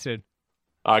 Talk to you soon.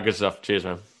 All right, good stuff. Cheers,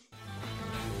 man.